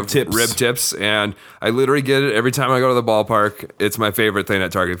 They Rib have tips. rib tips, and I literally get it every time I go to the ballpark. It's my favorite thing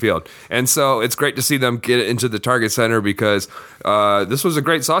at Target Field. And so it's great to see them get it into the Target Center because this was a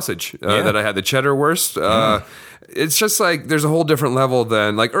great sausage that I had, the cheddar wurst. It's just like there's a whole different level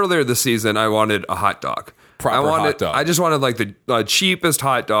than like earlier this season I wanted a hot dog. Proper hot dog. I just wanted like the cheapest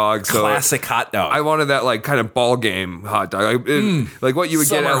hot dog. So Classic hot dog. I wanted that like kind of ball game hot dog, like what you would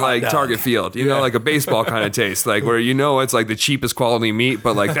get Summer at hot like dog. Target Field, you know, like a baseball kind of taste, like where it's like the cheapest quality meat,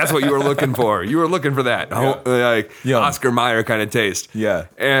 but like that's what you were looking for. You were looking for that, like Yum. Oscar Mayer kind of taste. Yeah.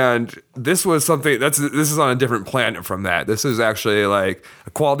 And this was something this is on a different planet from that. This is actually like a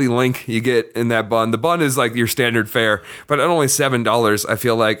quality link you get in that bun. The bun is like your standard fare, but at only $7, I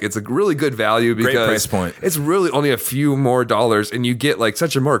feel like it's a really good value because Great price point. it's really only a few more dollars, and you get like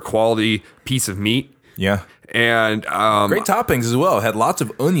such a more quality piece of meat. Yeah. And Great toppings as well. Had lots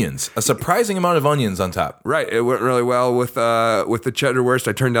of onions. A surprising amount of onions on top. right, it went really well with the cheddar wurst.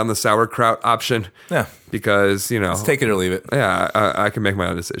 I turned down the sauerkraut option. Yeah. Because Take it or leave it. yeah, I can make my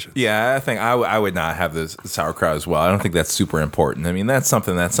own decision. Yeah, I think I would not have the sauerkraut as well. I don't think that's super important. I mean, that's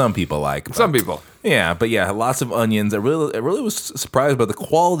something that some people like. But, Some people. Yeah, but yeah, lots of onions. I really was surprised by the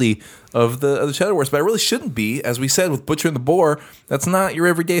quality of the cheddar wurst, but I really shouldn't be. As we said with Butcher and the Boar, that's not your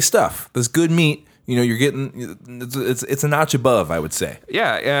everyday stuff. That's good meat. You're getting it's a notch above, I would say.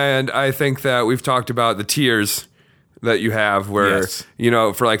 Yeah, and I think that we've talked about the tiers that you have where Yes.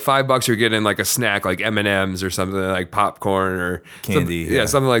 for like $5 you're getting like a snack like M&Ms or something like popcorn or Candy, something, yeah.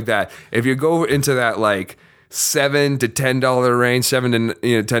 something like that. If you go into that like $7 to $10 range, $7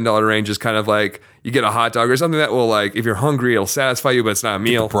 to $10 range is kind of like you get a hot dog or something that will like if you're hungry it'll satisfy you, but it's not a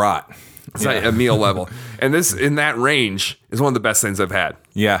meal. Brat. It's not a meal level. And this in that range is one of the best things I've had.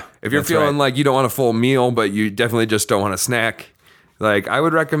 Yeah. If you're that's feeling right. like you don't want a full meal, but you definitely just don't want a snack, like I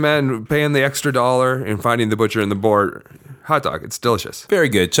would recommend paying the extra $1 and finding the Butcher and the Boar hot dog. It's delicious. Very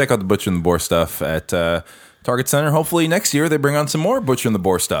good. Check out the Butcher and the Boar stuff at Target Center. Hopefully next year they bring on some more Butcher and the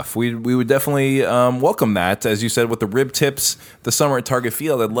Boar stuff. We would definitely welcome that. As you said, with the rib tips this summer at Target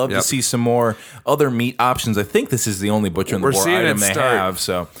Field, I'd love to see some more other meat options. I think this is the only Butcher and the We're Boar seeing item it they start. have.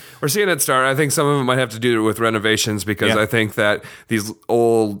 So We're seeing it start. I think some of it might have to do with renovations because Yeah. I think that these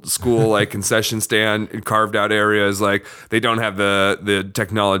old school like concession stand carved out areas, like they don't have the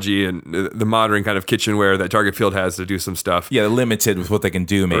technology and the modern kind of kitchenware that Target Field has to do some stuff. yeah, they're limited with what they can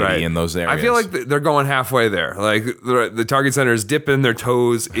do maybe in those areas. I feel like they're going halfway there. Like the Target Center is dipping their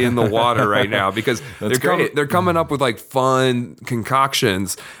toes in the water right now because That's great. they're coming up with like fun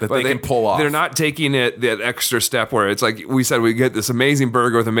concoctions That but they can pull off. They're not taking it that extra step where it's like we said we get this amazing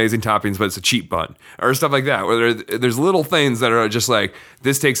burger with amazing toppings, but it's a cheap bun or stuff like that. Where there's little things that are just like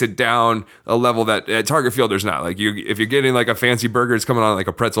this takes it down a level that at Target Field there's not. Like if you're getting like a fancy burger, it's coming on like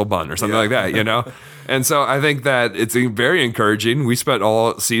a pretzel bun or something like that, And so I think that it's very encouraging. We spent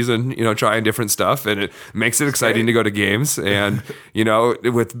all season, trying different stuff, and it makes it exciting to go to games. And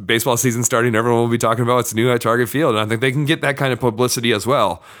with baseball season starting, everyone will be talking about what's new at Target Field. And I think they can get that kind of publicity as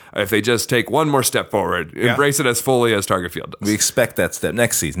well if they just take one more step forward, embrace it as fully as Target Field does. we expect that step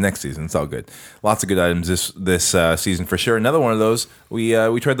next season. It's all good. Lots of good items this season for sure. Another one of those, we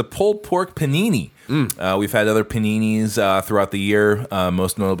tried the pulled pork panini. We've had other paninis throughout the year,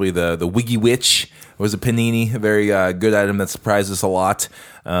 most notably the Wiggy Witch was a panini, a very good item that surprised us a lot.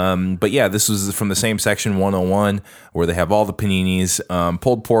 But yeah, this was from the same section 101 where they have all the paninis.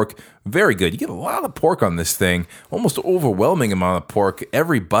 Pulled pork, very good. You get a lot of pork on this thing, almost overwhelming amount of pork.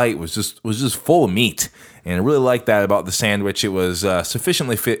 Every bite was just full of meat, and I really liked that about the sandwich. It was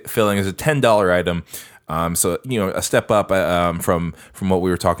sufficiently filling as a $10 item. So a step up from what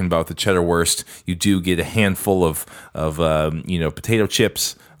we were talking about with the cheddar wurst. You do get a handful of potato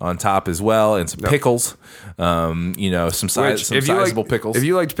chips on top as well, and some pickles. Some sizable pickles. If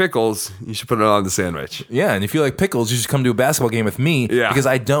you liked pickles, you should put it on the sandwich. Yeah, and if you like pickles, you should come to a basketball game with me because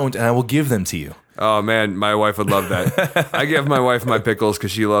I don't, and I will give them to you. Oh, man, my wife would love that. I give my wife my pickles because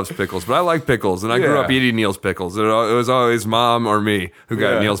she loves pickles, but I like pickles, and I grew up eating Neil's pickles. It was always Mom or me who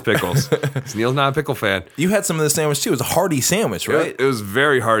got Neil's pickles. Neil's not a pickle fan. You had some of the sandwich, too. It was a hearty sandwich, right? It was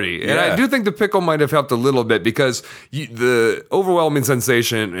very hearty. And I do think the pickle might have helped a little bit because the overwhelming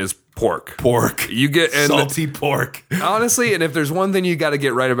sensation is pork. You get salty pork. Honestly, and if there's one thing you got to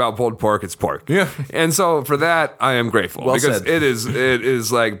get right about pulled pork, it's pork. Yeah. And so for that, I am grateful because said. it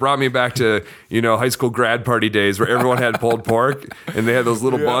is like brought me back to high school grad party days where everyone had pulled pork and they had those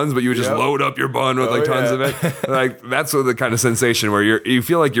little buns, but you would just load up your bun with tons of it. Like that's the kind of sensation where you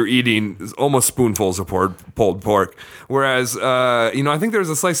feel like you're eating almost spoonfuls of pulled pork. Whereas I think there was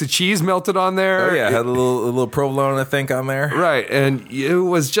a slice of cheese melted on there. Oh yeah, had a little provolone I think on there. Right, and it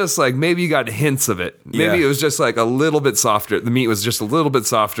was just like maybe you got hints of it. Maybe it was just like a little bit softer. The meat was just a little bit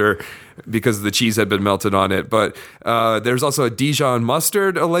softer because the cheese had been melted on it. But there's also a Dijon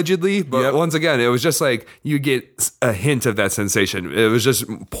mustard allegedly. But once again, it was just like you get a hint of that sensation. It was just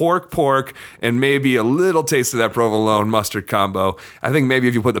pork, and maybe a little taste of that provolone mustard combo. I think maybe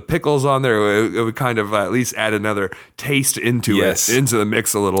if you put the pickles on there, it would kind of at least add another taste into the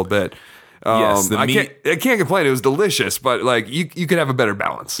mix a little bit. I can't complain. It was delicious, but like you could have a better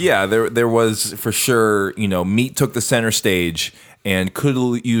balance. Yeah, there was for sure. Meat took the center stage and could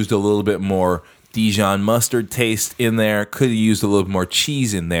have used a little bit more Dijon mustard taste in there. Could have used a little bit more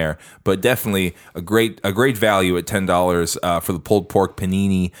cheese in there, but definitely a great value at $10 for the pulled pork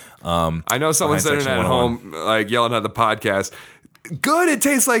panini. I know someone's sitting at home like yelling at the podcast. Good, it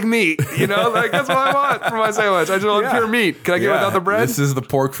tastes like meat. Like that's what I want for my sandwich. I just want pure meat. Can I get it without the bread? This is the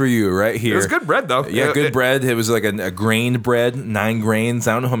pork for you right here. It was good bread though. Yeah, good bread. It was like a grained bread, 9 grains.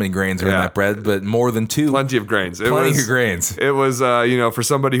 I don't know how many grains are in that bread, but more than 2. Plenty of grains. It was, for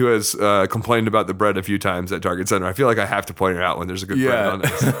somebody who has complained about the bread a few times at Target Center, I feel like I have to point it out when there's a good bread on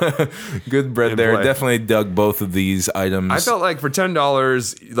it. Good bread there. Play. Definitely dug both of these items. I felt like for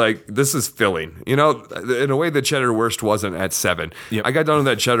 $10, like this is filling. In a way the cheddar wurst wasn't at $7. Yep. I got done with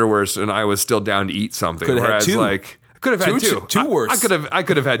that cheddar wurst and I was still down to eat something. Could have had 2. Could have had 2. 2 wursts. I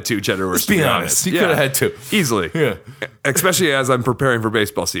could have had 2 cheddar wursts. Let's be honest. You could have had 2 easily. Yeah, especially as I'm preparing for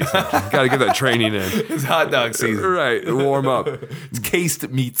baseball season. Got to get that training in. It's hot dog season, right? Warm up. It's cased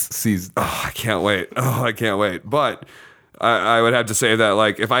meats season. Oh, I can't wait. But I would have to say that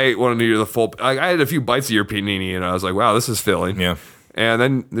like if I ate one of the full, I had a few bites of your panini and I was like, wow, this is filling. Yeah. And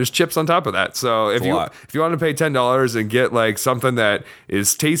then there's chips on top of that. So if you want to pay $10 and get like something that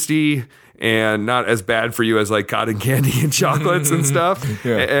is tasty and not as bad for you as like cotton candy and chocolates and stuff,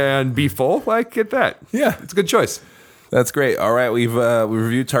 and be full, like get that. Yeah, it's a good choice. That's great. All right, we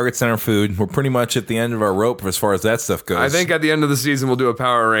reviewed Target Center food. We're pretty much at the end of our rope as far as that stuff goes. I think at the end of the season we'll do a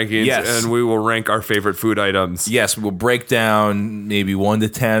power rankings, and we will rank our favorite food items. Yes, we will break down maybe 1 to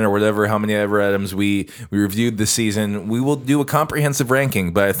 10 or whatever, how many ever items we reviewed this season. We will do a comprehensive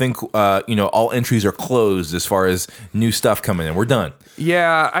ranking, but I think all entries are closed as far as new stuff coming in. We're done.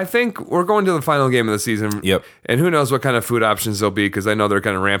 Yeah, I think we're going to the final game of the season. Yep. And who knows what kind of food options there'll be because I know they're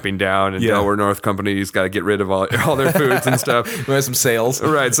kind of ramping down, and Delaware North Company's got to get rid of all their foods and stuff. We have some sales.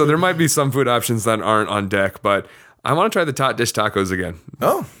 Right, so there might be some food options that aren't on deck, but I want to try the Tot Dish tacos again.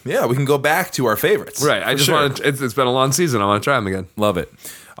 Oh, yeah, we can go back to our favorites. Right, I just want to, it's been a long season. I want to try them again. Love it.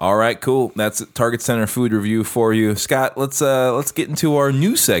 All right, cool. That's Target Center food review for you. Scott, let's get into our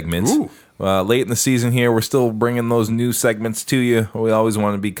new segment. Ooh. Late in the season here, we're still bringing those new segments to you. We always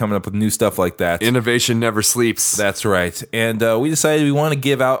want to be coming up with new stuff like that. Innovation never sleeps. That's right. And we decided we want to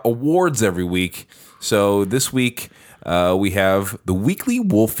give out awards every week. So this week, we have the Weekly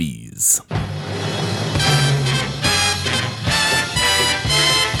Wolfies.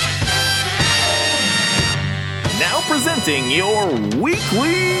 Now presenting your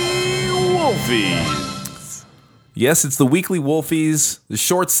Weekly Wolfies. Yes, it's the Weekly Wolfies, the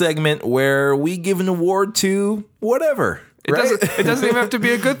short segment where we give an award to whatever. It doesn't even have to be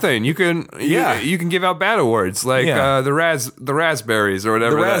a good thing. You can give out bad awards like the raspberries or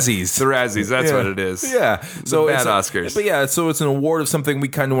whatever. The Razzies. The Razzies, that's what it is. Yeah. So bad Oscars. But so it's an award of something we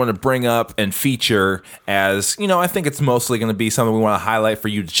kind of want to bring up and feature as, I think it's mostly going to be something we want to highlight for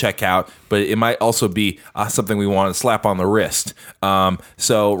you to check out, but it might also be something we want to slap on the wrist.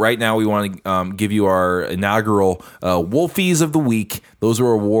 So right now we want to give you our inaugural Wolfies of the Week. Those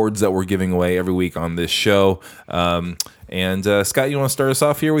are awards that we're giving away every week on this show. And Scott, you want to start us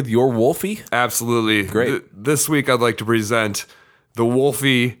off here with your Wolfie? Absolutely. Great. This week I'd like to present the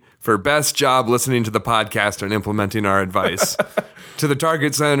Wolfie for best job listening to the podcast and implementing our advice. To the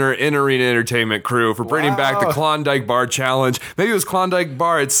Target Center in-arena entertainment crew for bringing back the Klondike Bar Challenge. Maybe it was Klondike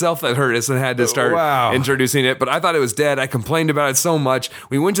Bar itself that hurt us and had to start introducing it, but I thought it was dead. I complained about it so much.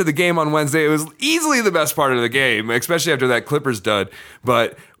 We went to the game on Wednesday. It was easily the best part of the game, especially after that Clippers dud.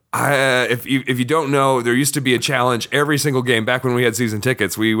 But if you don't know, there used to be a challenge every single game. Back when we had season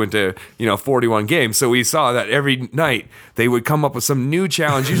tickets, we went to 41 games, so we saw that every night they would come up with some new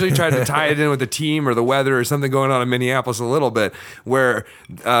challenge. Usually try to tie it in with the team or the weather or something going on in Minneapolis a little bit, where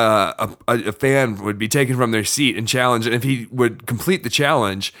a fan would be taken from their seat and challenged, and if he would complete the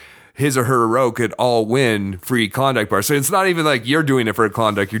challenge, his or her row could all win free Klondike bars. So it's not even like you're doing it for a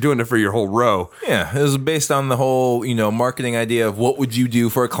Klondike, you're doing it for your whole row. Yeah, it was based on the whole, marketing idea of what would you do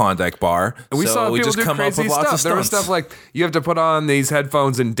for a Klondike bar. And we saw people do crazy stuff. There was stuff like you have to put on these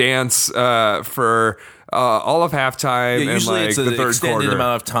headphones and dance for all of halftime and usually like it's the an third extended quarter.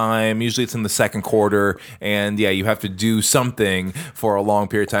 amount of time. Usually it's in the second quarter, and you have to do something for a long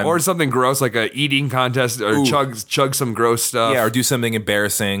period of time, or something gross like a eating contest, or chug some gross stuff. Yeah, or do something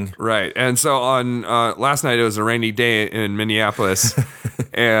embarrassing. Right. And so on last night, it was a rainy day in Minneapolis,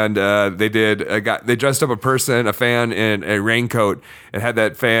 and they dressed up a fan in a raincoat and had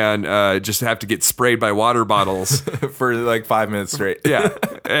that fan just have to get sprayed by water bottles for like 5 minutes straight. Yeah.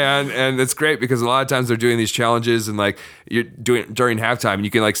 And it's great because a lot of times they're doing these challenges and like you're doing it during halftime and you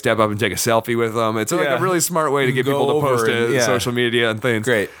can like step up and take a selfie with them. It's like a really smart way to get people to post it on social media and things.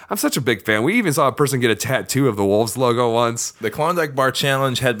 Great. I'm such a big fan. We even saw a person get a tattoo of the Wolves logo once. The Klondike Bar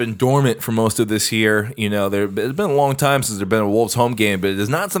Challenge had been dormant for most of this year. It's been a long time since there's been a Wolves home game, but it is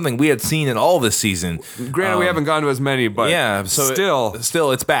not something we had seen at all this season. Granted, we haven't gone to as many, but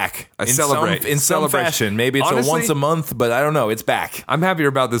still it's back. I celebrate. In some fashion. Maybe it's honestly, a once a month, but I don't know. It's back. I'm happier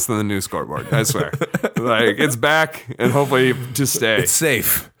about this than the new scoreboard. I swear. Like, it's back, and hopefully to stay. It's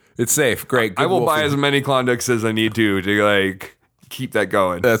safe. It's safe. Great. I will buy as many Klondikes as I need to like keep that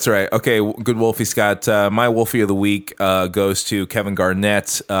going. That's right. Okay, good Wolfie Scott. My Wolfie of the week goes to Kevin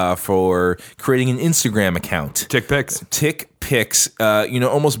Garnett for creating an Instagram account. Tick Pics.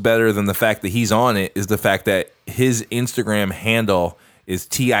 Almost better than the fact that he's on it is the fact that his Instagram handle is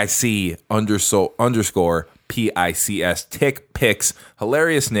TIC underscore PICS. Tick Pics.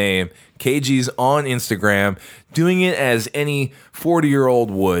 Hilarious name. KG's on Instagram, doing it as any 40-year-old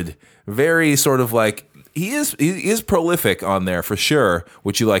would. Very sort of like, he is prolific on there for sure,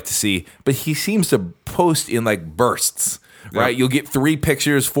 which you like to see, but he seems to post in like bursts. Right, you'll get 3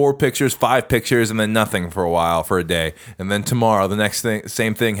 pictures, 4 pictures, 5 pictures, and then nothing for a while, for a day, and then tomorrow the next thing,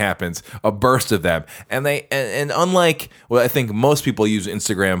 same thing happens, a burst of them, and unlike what I think most people use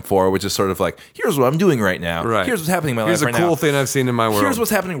Instagram for, which is sort of like, here's what I'm doing right now, here's what's happening in my life right now. Here's a cool thing I've seen in my world. Here's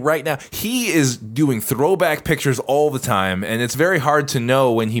what's happening right now. He is doing throwback pictures all the time, and it's very hard to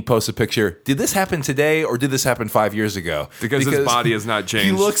know when he posts a picture. Did this happen today, or did this happen 5 years ago? Because his body has not changed.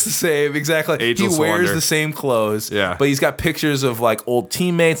 He looks the same, exactly. Ageless he wears wonder. the same clothes, but he's got pictures of like old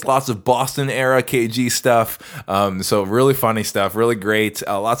teammates, lots of Boston era KG stuff. So really funny stuff, really great.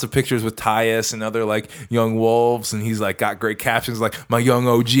 Lots of pictures with Tyus and other like young Wolves, and he's like got great captions like my young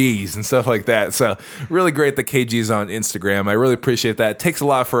OGs and stuff like that. So really great that KG's on Instagram. I really appreciate that. It takes a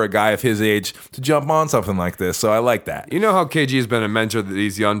lot for a guy of his age to jump on something like this. So I like that. You know how KG has been a mentor to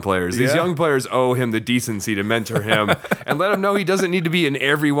these young players. These young players owe him the decency to mentor him and let him know he doesn't need to be in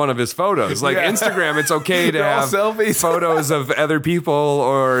every one of his photos. Like Instagram, it's okay to have photos of other people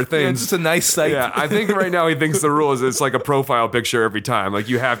or things. Yeah, just a nice site. Yeah, I think right now he thinks the rule is it's like a profile picture every time. Like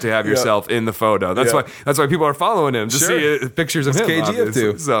you have to have yourself in the photo. That's why people are following him to see pictures of him. KG up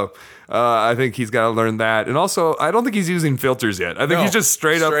to. So I think he's got to learn that. And also, I don't think he's using filters yet. I think he's just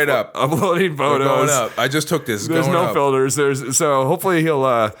straight up uploading photos. Going up. I just took this. There's no filters. So hopefully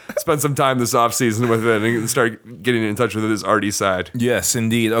he'll spend some time this offseason with it and start getting in touch with his arty side. Yes,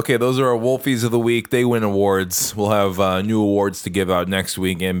 indeed. Okay, those are our Wolfies of the week. They win awards. We'll have new awards to give out next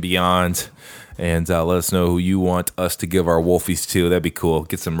week and beyond. And let us know who you want us to give our Wolfies to. That'd be cool.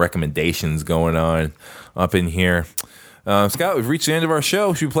 Get some recommendations going on up in here. Scott, we've reached the end of our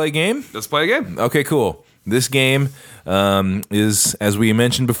show. Should we play a game? Let's play a game. Okay, cool. This game is, as we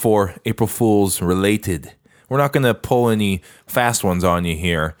mentioned before, April Fool's related. We're not going to pull any fast ones on you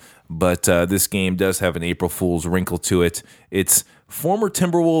here, but this game does have an April Fool's wrinkle to it. It's former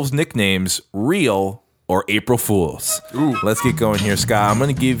Timberwolves nicknames, real or April Fools. Ooh. Let's get going here, Scott. I'm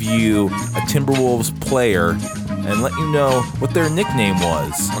going to give you a Timberwolves player and let you know what their nickname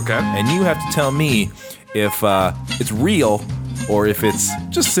was. Okay. And you have to tell me if it's real or if it's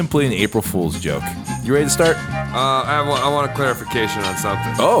just simply an April Fool's joke. You ready to start? I want a clarification on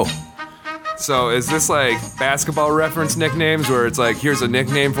something. Oh. So is this like basketball reference nicknames where it's like, here's a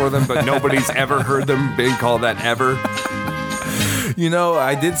nickname for them, but nobody's ever heard them being called that ever? You know,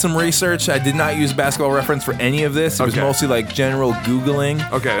 I did some research. I did not use Basketball Reference for any of this. It was mostly like general Googling.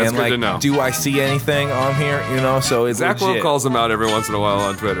 Okay, that's and good like, to know. do I see anything on here? You know, so it's Zach Lowe legit. calls them out every once in a while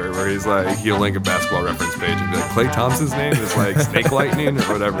on Twitter, where he's like, he'll link a Basketball Reference page and be like, Klay Thompson's name is like Snake Lightning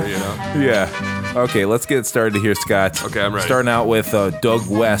or whatever, you know? Yeah. Okay, let's get started here, Scott. Okay, I'm ready. Starting out with Doug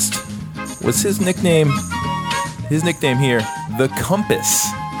West. What's his nickname? His nickname here, The Compass.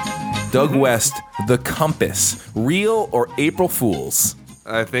 Doug West, The Compass. Real or April Fools?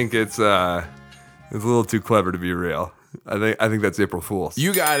 I think it's a little too clever to be real. I think that's April Fool's.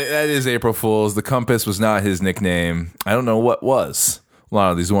 You got it. That is April Fools. The Compass was not his nickname. I don't know what was. A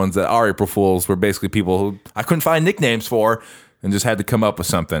lot of these ones that are April Fools were basically people who I couldn't find nicknames for and just had to come up with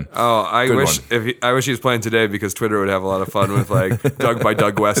something. Oh, I Good wish one. I wish he was playing today because Twitter would have a lot of fun with like Doug by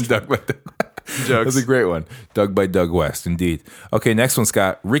Doug West Doug by Doug. jokes. That's a great one. Doug by Doug West, indeed. Okay, next one,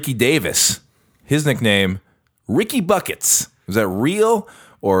 Scott. Ricky Davis. His nickname, Ricky Buckets. Is that real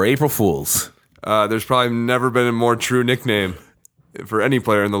or April Fools? There's probably never been a more true nickname for any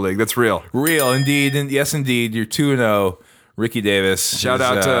player in the league. That's real. Real, indeed. And yes, indeed. You're 2-0. Ricky Davis. Shout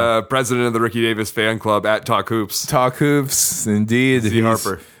out to president of the Ricky Davis fan club at Talk Hoops. Talk Hoops, indeed. Z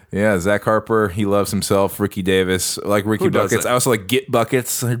Harper. Yeah, Zach Harper. He loves himself. Ricky Davis. Like Ricky Who doesn't? Buckets. I also like Get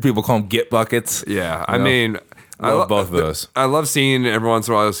Buckets. I heard people call him Get Buckets. Yeah, You I know? mean, I love both of those. I love seeing every once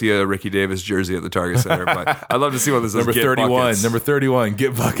in a while you'll see a Ricky Davis jersey at the Target Center, but I love to see one that says Number Get 31. Buckets. Number 31.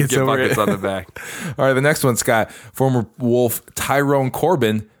 Get Buckets. Get over Buckets it. on the back. All right, the next one, Scott. Former Wolf Tyrone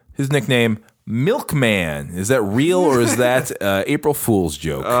Corbin. His nickname, Milkman. Is that real or is that April Fool's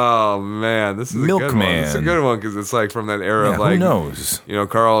joke? Oh man, this is a good one. Milkman. It's a good one because it's like from that era Yeah, of like who knows? You know,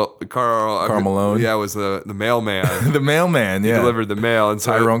 Carl Malone. Yeah, was the mailman. The mailman, yeah. Delivered the mail, and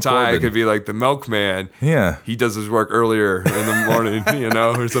so Tyrone Ty Corbin. could be like the milkman. Yeah. He does his work earlier in the morning, you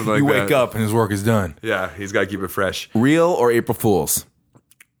know, or something like You that. wake up and his work is done. Yeah, he's got to keep it fresh. Real or April Fool's?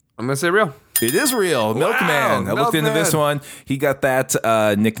 I'm gonna say real. It is real. Milkman. I looked into this one. He got that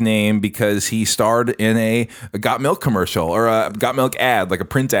nickname because he starred in a Got Milk commercial or a Got Milk ad, like a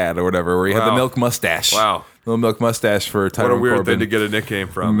print ad or whatever, where he had the Wow. milk mustache. Wow. Little milk mustache for Tyrone What a weird Corbin. thing to get a nickname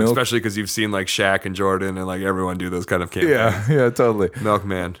from, Milk- especially because you've seen like Shaq and Jordan and like everyone do those kind of campaigns. Yeah, totally.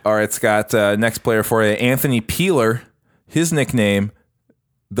 Milkman. All right, Scott. Next player for you, Anthony Peeler. His nickname,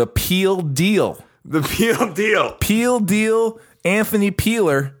 the Peel Deal. The Peel Deal. Peel Deal, Anthony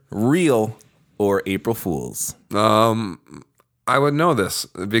Peeler. Real or April Fool's? I would know this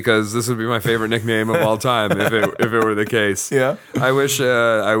because this would be my favorite nickname of all time if it were the case. Yeah. I wish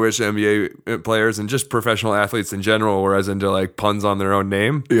NBA players and just professional athletes in general were as into like puns on their own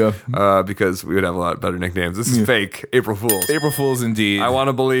name. Yeah. Because we would have a lot better nicknames. This is fake. April Fools. April Fool's, indeed. I want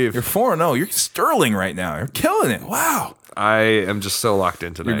to believe. You're 4-0. You're sterling right now. You're killing it. Wow. I am just so locked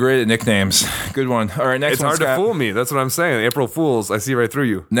in tonight. You're great at nicknames. Good one. All right, next It's one, hard Scott. to fool me. That's what I'm saying. April Fools. I see right through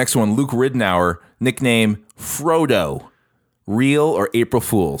you. Next one, Luke Ridnour. Nickname, Frodo. Real or April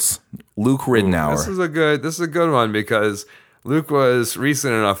Fool's? Luke Ridnour. This is a good one because Luke was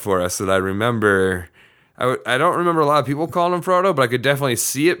recent enough for us that I remember. I don't remember a lot of people calling him Frodo, but I could definitely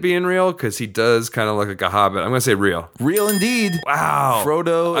see it being real because he does kind of look like a hobbit. I'm gonna say real. Real indeed. Wow,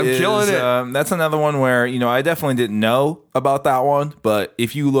 Frodo I'm is, killing it. That's another one where, I definitely didn't know about that one, but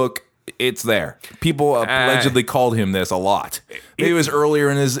if you look, it's there. People allegedly called him this a lot. Maybe it was earlier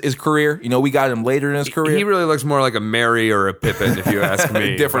in his career. We got him later in his career. He really looks more like a Merry or a Pippin, if you ask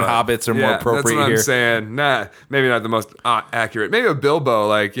me. Different hobbits are more appropriate that's what here. I'm saying. Nah, maybe not the most accurate. Maybe a Bilbo,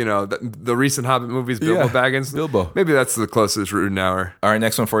 like, the recent Hobbit movies, Bilbo Yeah, Baggins. Bilbo. Maybe that's the closest Ridnour. All right,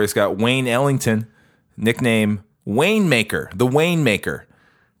 next one for you, Scott. Wayne Ellington, nickname Wayne Maker, the Wayne Maker.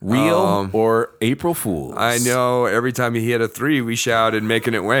 Real or April Fool's? I know every time he hit a 3, we shouted,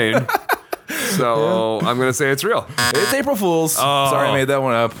 making it Wayne. So I'm going to say it's real. It's April Fool's. Sorry, I made that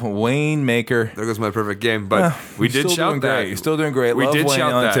one up. Wayne Maker. There goes my perfect game. But we did Still shout doing that. great. You're still doing great. We Love did Wayne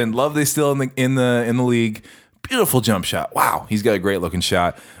shout Ellington. that. Love they still in the league. Beautiful jump shot. Wow, he's got a great looking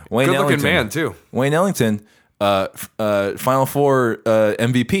shot. Wayne Good looking Ellington, man, too. Wayne Ellington, Final Four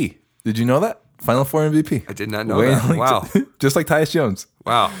MVP. Did you know that? Final Four MVP. I did not know Wayne that. Ellington. Wow. Just like Tyus Jones.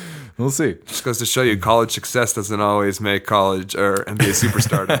 Wow. We'll see. Just goes to show you college success doesn't always make college or NBA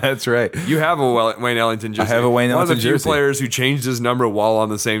superstar. That's right. You have a Wayne Ellington jersey. I have a Wayne One Ellington of the few jersey. players who changed his number while on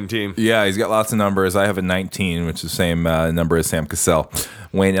the same team. Yeah, he's got lots of numbers. I have a 19, which is the same number as Sam Cassell.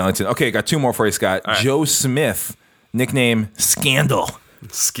 Wayne Ellington. Okay, got two more for you, Scott. right. Joe Smith, nickname Scandal.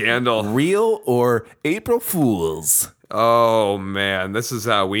 Scandal. Real or April Fool's? Oh, man. This is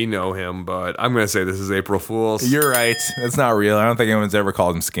how we know him, but I'm going to say this is April Fool's. You're right. That's not real. I don't think anyone's ever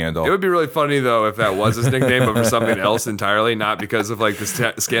called him Scandal. It would be really funny, though, if that was his nickname, but for something else entirely, not because of, like, the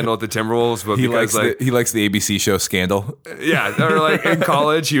scandal at the Timberwolves, but because, like... he likes the ABC show Scandal. Yeah, or, like, in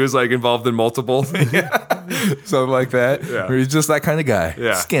college, he was, like, involved in multiple. Something like that. Yeah. Or he's just that kind of guy.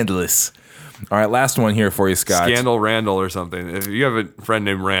 Yeah. Scandalous. All right, last one here for you, Scott. Scandal Randall or something. If you have a friend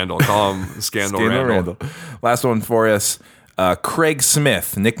named Randall, call him Scandal Randall. Last one for us. Craig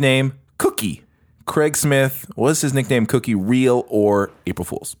Smith, nickname Cookie. Craig Smith, was his nickname Cookie real or April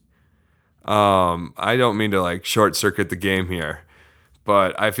Fool's? I don't mean to like short circuit the game here,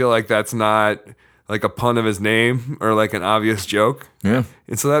 but I feel like that's not like a pun of his name or like an obvious joke. Yeah.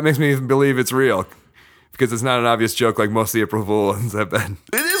 And so that makes me believe it's real because it's not an obvious joke like most of the April Fools have been.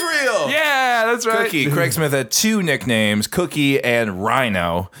 It is real. Yeah, that's right. Cookie. Craig Smith had two nicknames, Cookie and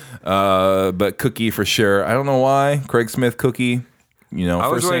Rhino, but Cookie for sure. I don't know why. Craig Smith, Cookie. You know,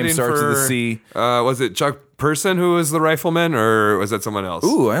 first name starts with a C. Was it Chuck Person who was the rifleman, or was that someone else?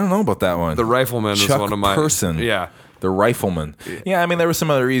 Ooh, I don't know about that one. The rifleman Chuck was one of my... Person. Yeah. The Rifleman. Yeah, I mean, there were some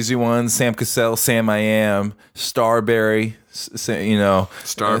other easy ones. Sam Cassell, Sam I Am, Starberry,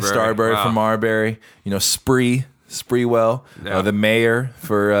 Starberry wow. from Marbury. You know, Spreewell, Yeah. the mayor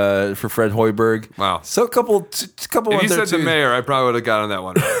for Fred Hoiberg. Wow. So a couple If ones you there said too. the mayor, I probably would have gotten that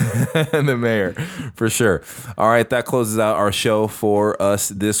one. And the mayor, for sure. All right, that closes out our show for us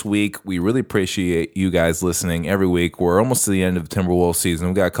this week. We really appreciate you guys listening every week. We're almost to the end of the Timberwolves season.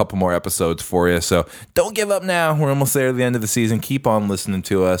 We've got a couple more episodes for you, so don't give up now. We're almost there at the end of the season. Keep on listening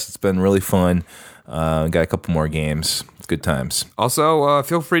to us. It's been really fun. Got a couple more games. Good times. Also,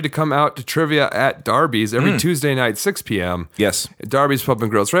 feel free to come out to trivia at Darby's every Tuesday night, 6 p.m. Yes. Darby's Pub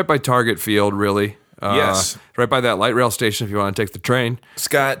and Grill. It's right by Target Field, really. Yes. Right by that light rail station if you want to take the train.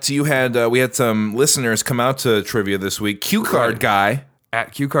 Scott, you had we had some listeners come out to trivia this week. Q Card Guy.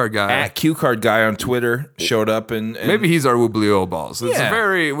 At Q Card Guy. At Q Card Guy on Twitter showed up and Maybe he's our Wooblio Balls. It's Yeah. a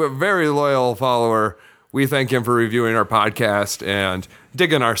very, very loyal follower. We thank him for reviewing our podcast and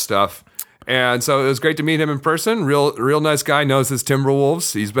digging our stuff. And so it was great to meet him in person. Real nice guy, knows his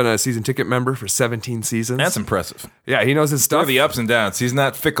Timberwolves. He's been a season ticket member for 17 seasons. that's impressive. Yeah, he knows his Through stuff. the ups and downs. He's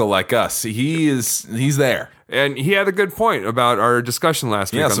not fickle like us. He's there. And he had a good point about our discussion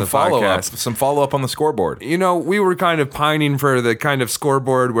last week Yeah, on some the follow up. podcast. Some follow up on the scoreboard. You know, we were kind of pining for the kind of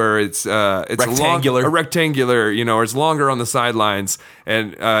scoreboard where it's Rectangular. a rectangular, you know, or it's longer on the sidelines,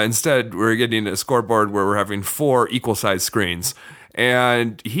 and instead we're getting a scoreboard where we're having 4 equal sized screens.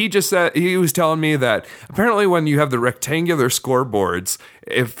 And he just said, he was telling me that apparently when you have the rectangular scoreboards,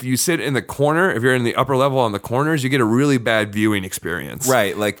 if you sit in the corner, if you're in the upper level on the corners, you get a really bad viewing experience.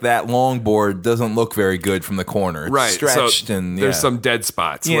 Right, like that long board doesn't look very good from the corner. It's Right, stretched so and there's some dead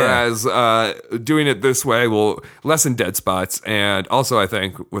spots. Yeah. Whereas doing it this way will lessen dead spots, and also I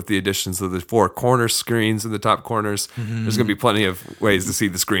think with the additions of the 4 corner screens in the top corners, there's going to be plenty of ways to see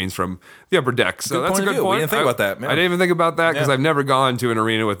the screens from the upper deck. So Good that's point a of good view. We point. didn't think about that, man. I didn't even think about that because Yeah. I've never gone to an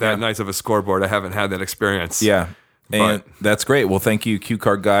arena with that Yeah. nice of a scoreboard. I haven't had that experience. Yeah. And But- that's great. Well, thank you, Q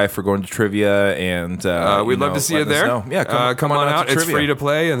Card Guy, for going to trivia. And We'd love to see you there. Yeah, come on out. to It's trivia. free to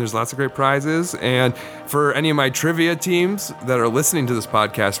play, and there's lots of great prizes. And for any of my trivia teams that are listening to this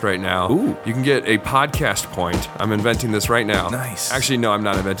podcast right now, Ooh. you can get a podcast point. I'm inventing this right now. Nice. Actually, no, I'm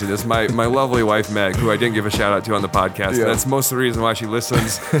not inventing this. My lovely wife, Meg, who I didn't give a shout out to on the podcast. Yeah. That's most of the reason why she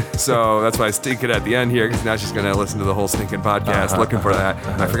listens. So that's why I stick it at the end here, because now she's going to listen to the whole stinking podcast looking for that.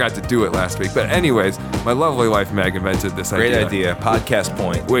 I forgot to do it last week. But anyways, my lovely wife, Meg, invented this Great idea. Podcast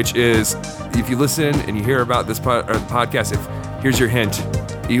point. which is if you listen and you hear about this podcast, here's your hint.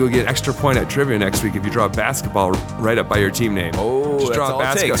 You will get an extra point at trivia next week if you draw a basketball right up by your team name. Oh, Just that's draw a all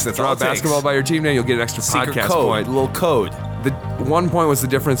it takes. That's draw all a it takes. basketball by your team name, you'll get an extra Secret podcast code. point. Little code. The 1 point was the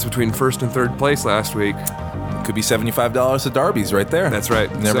difference between first and third place last week. Could be $75 at Darby's right there. That's right.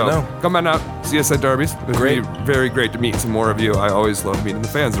 Never So, know. Come on out, see us at Darby's. It'd Great. be very great to meet some more of you. I always love meeting the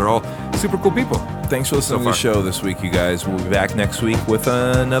fans. They're all super cool people. Thanks for listening So to the far. show this week, you guys. We'll be back next week with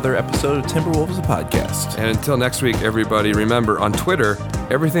another episode of Timberwolves, a podcast. And until next week, everybody, remember on Twitter,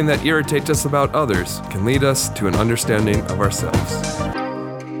 everything that irritates us about others can lead us to an understanding of ourselves.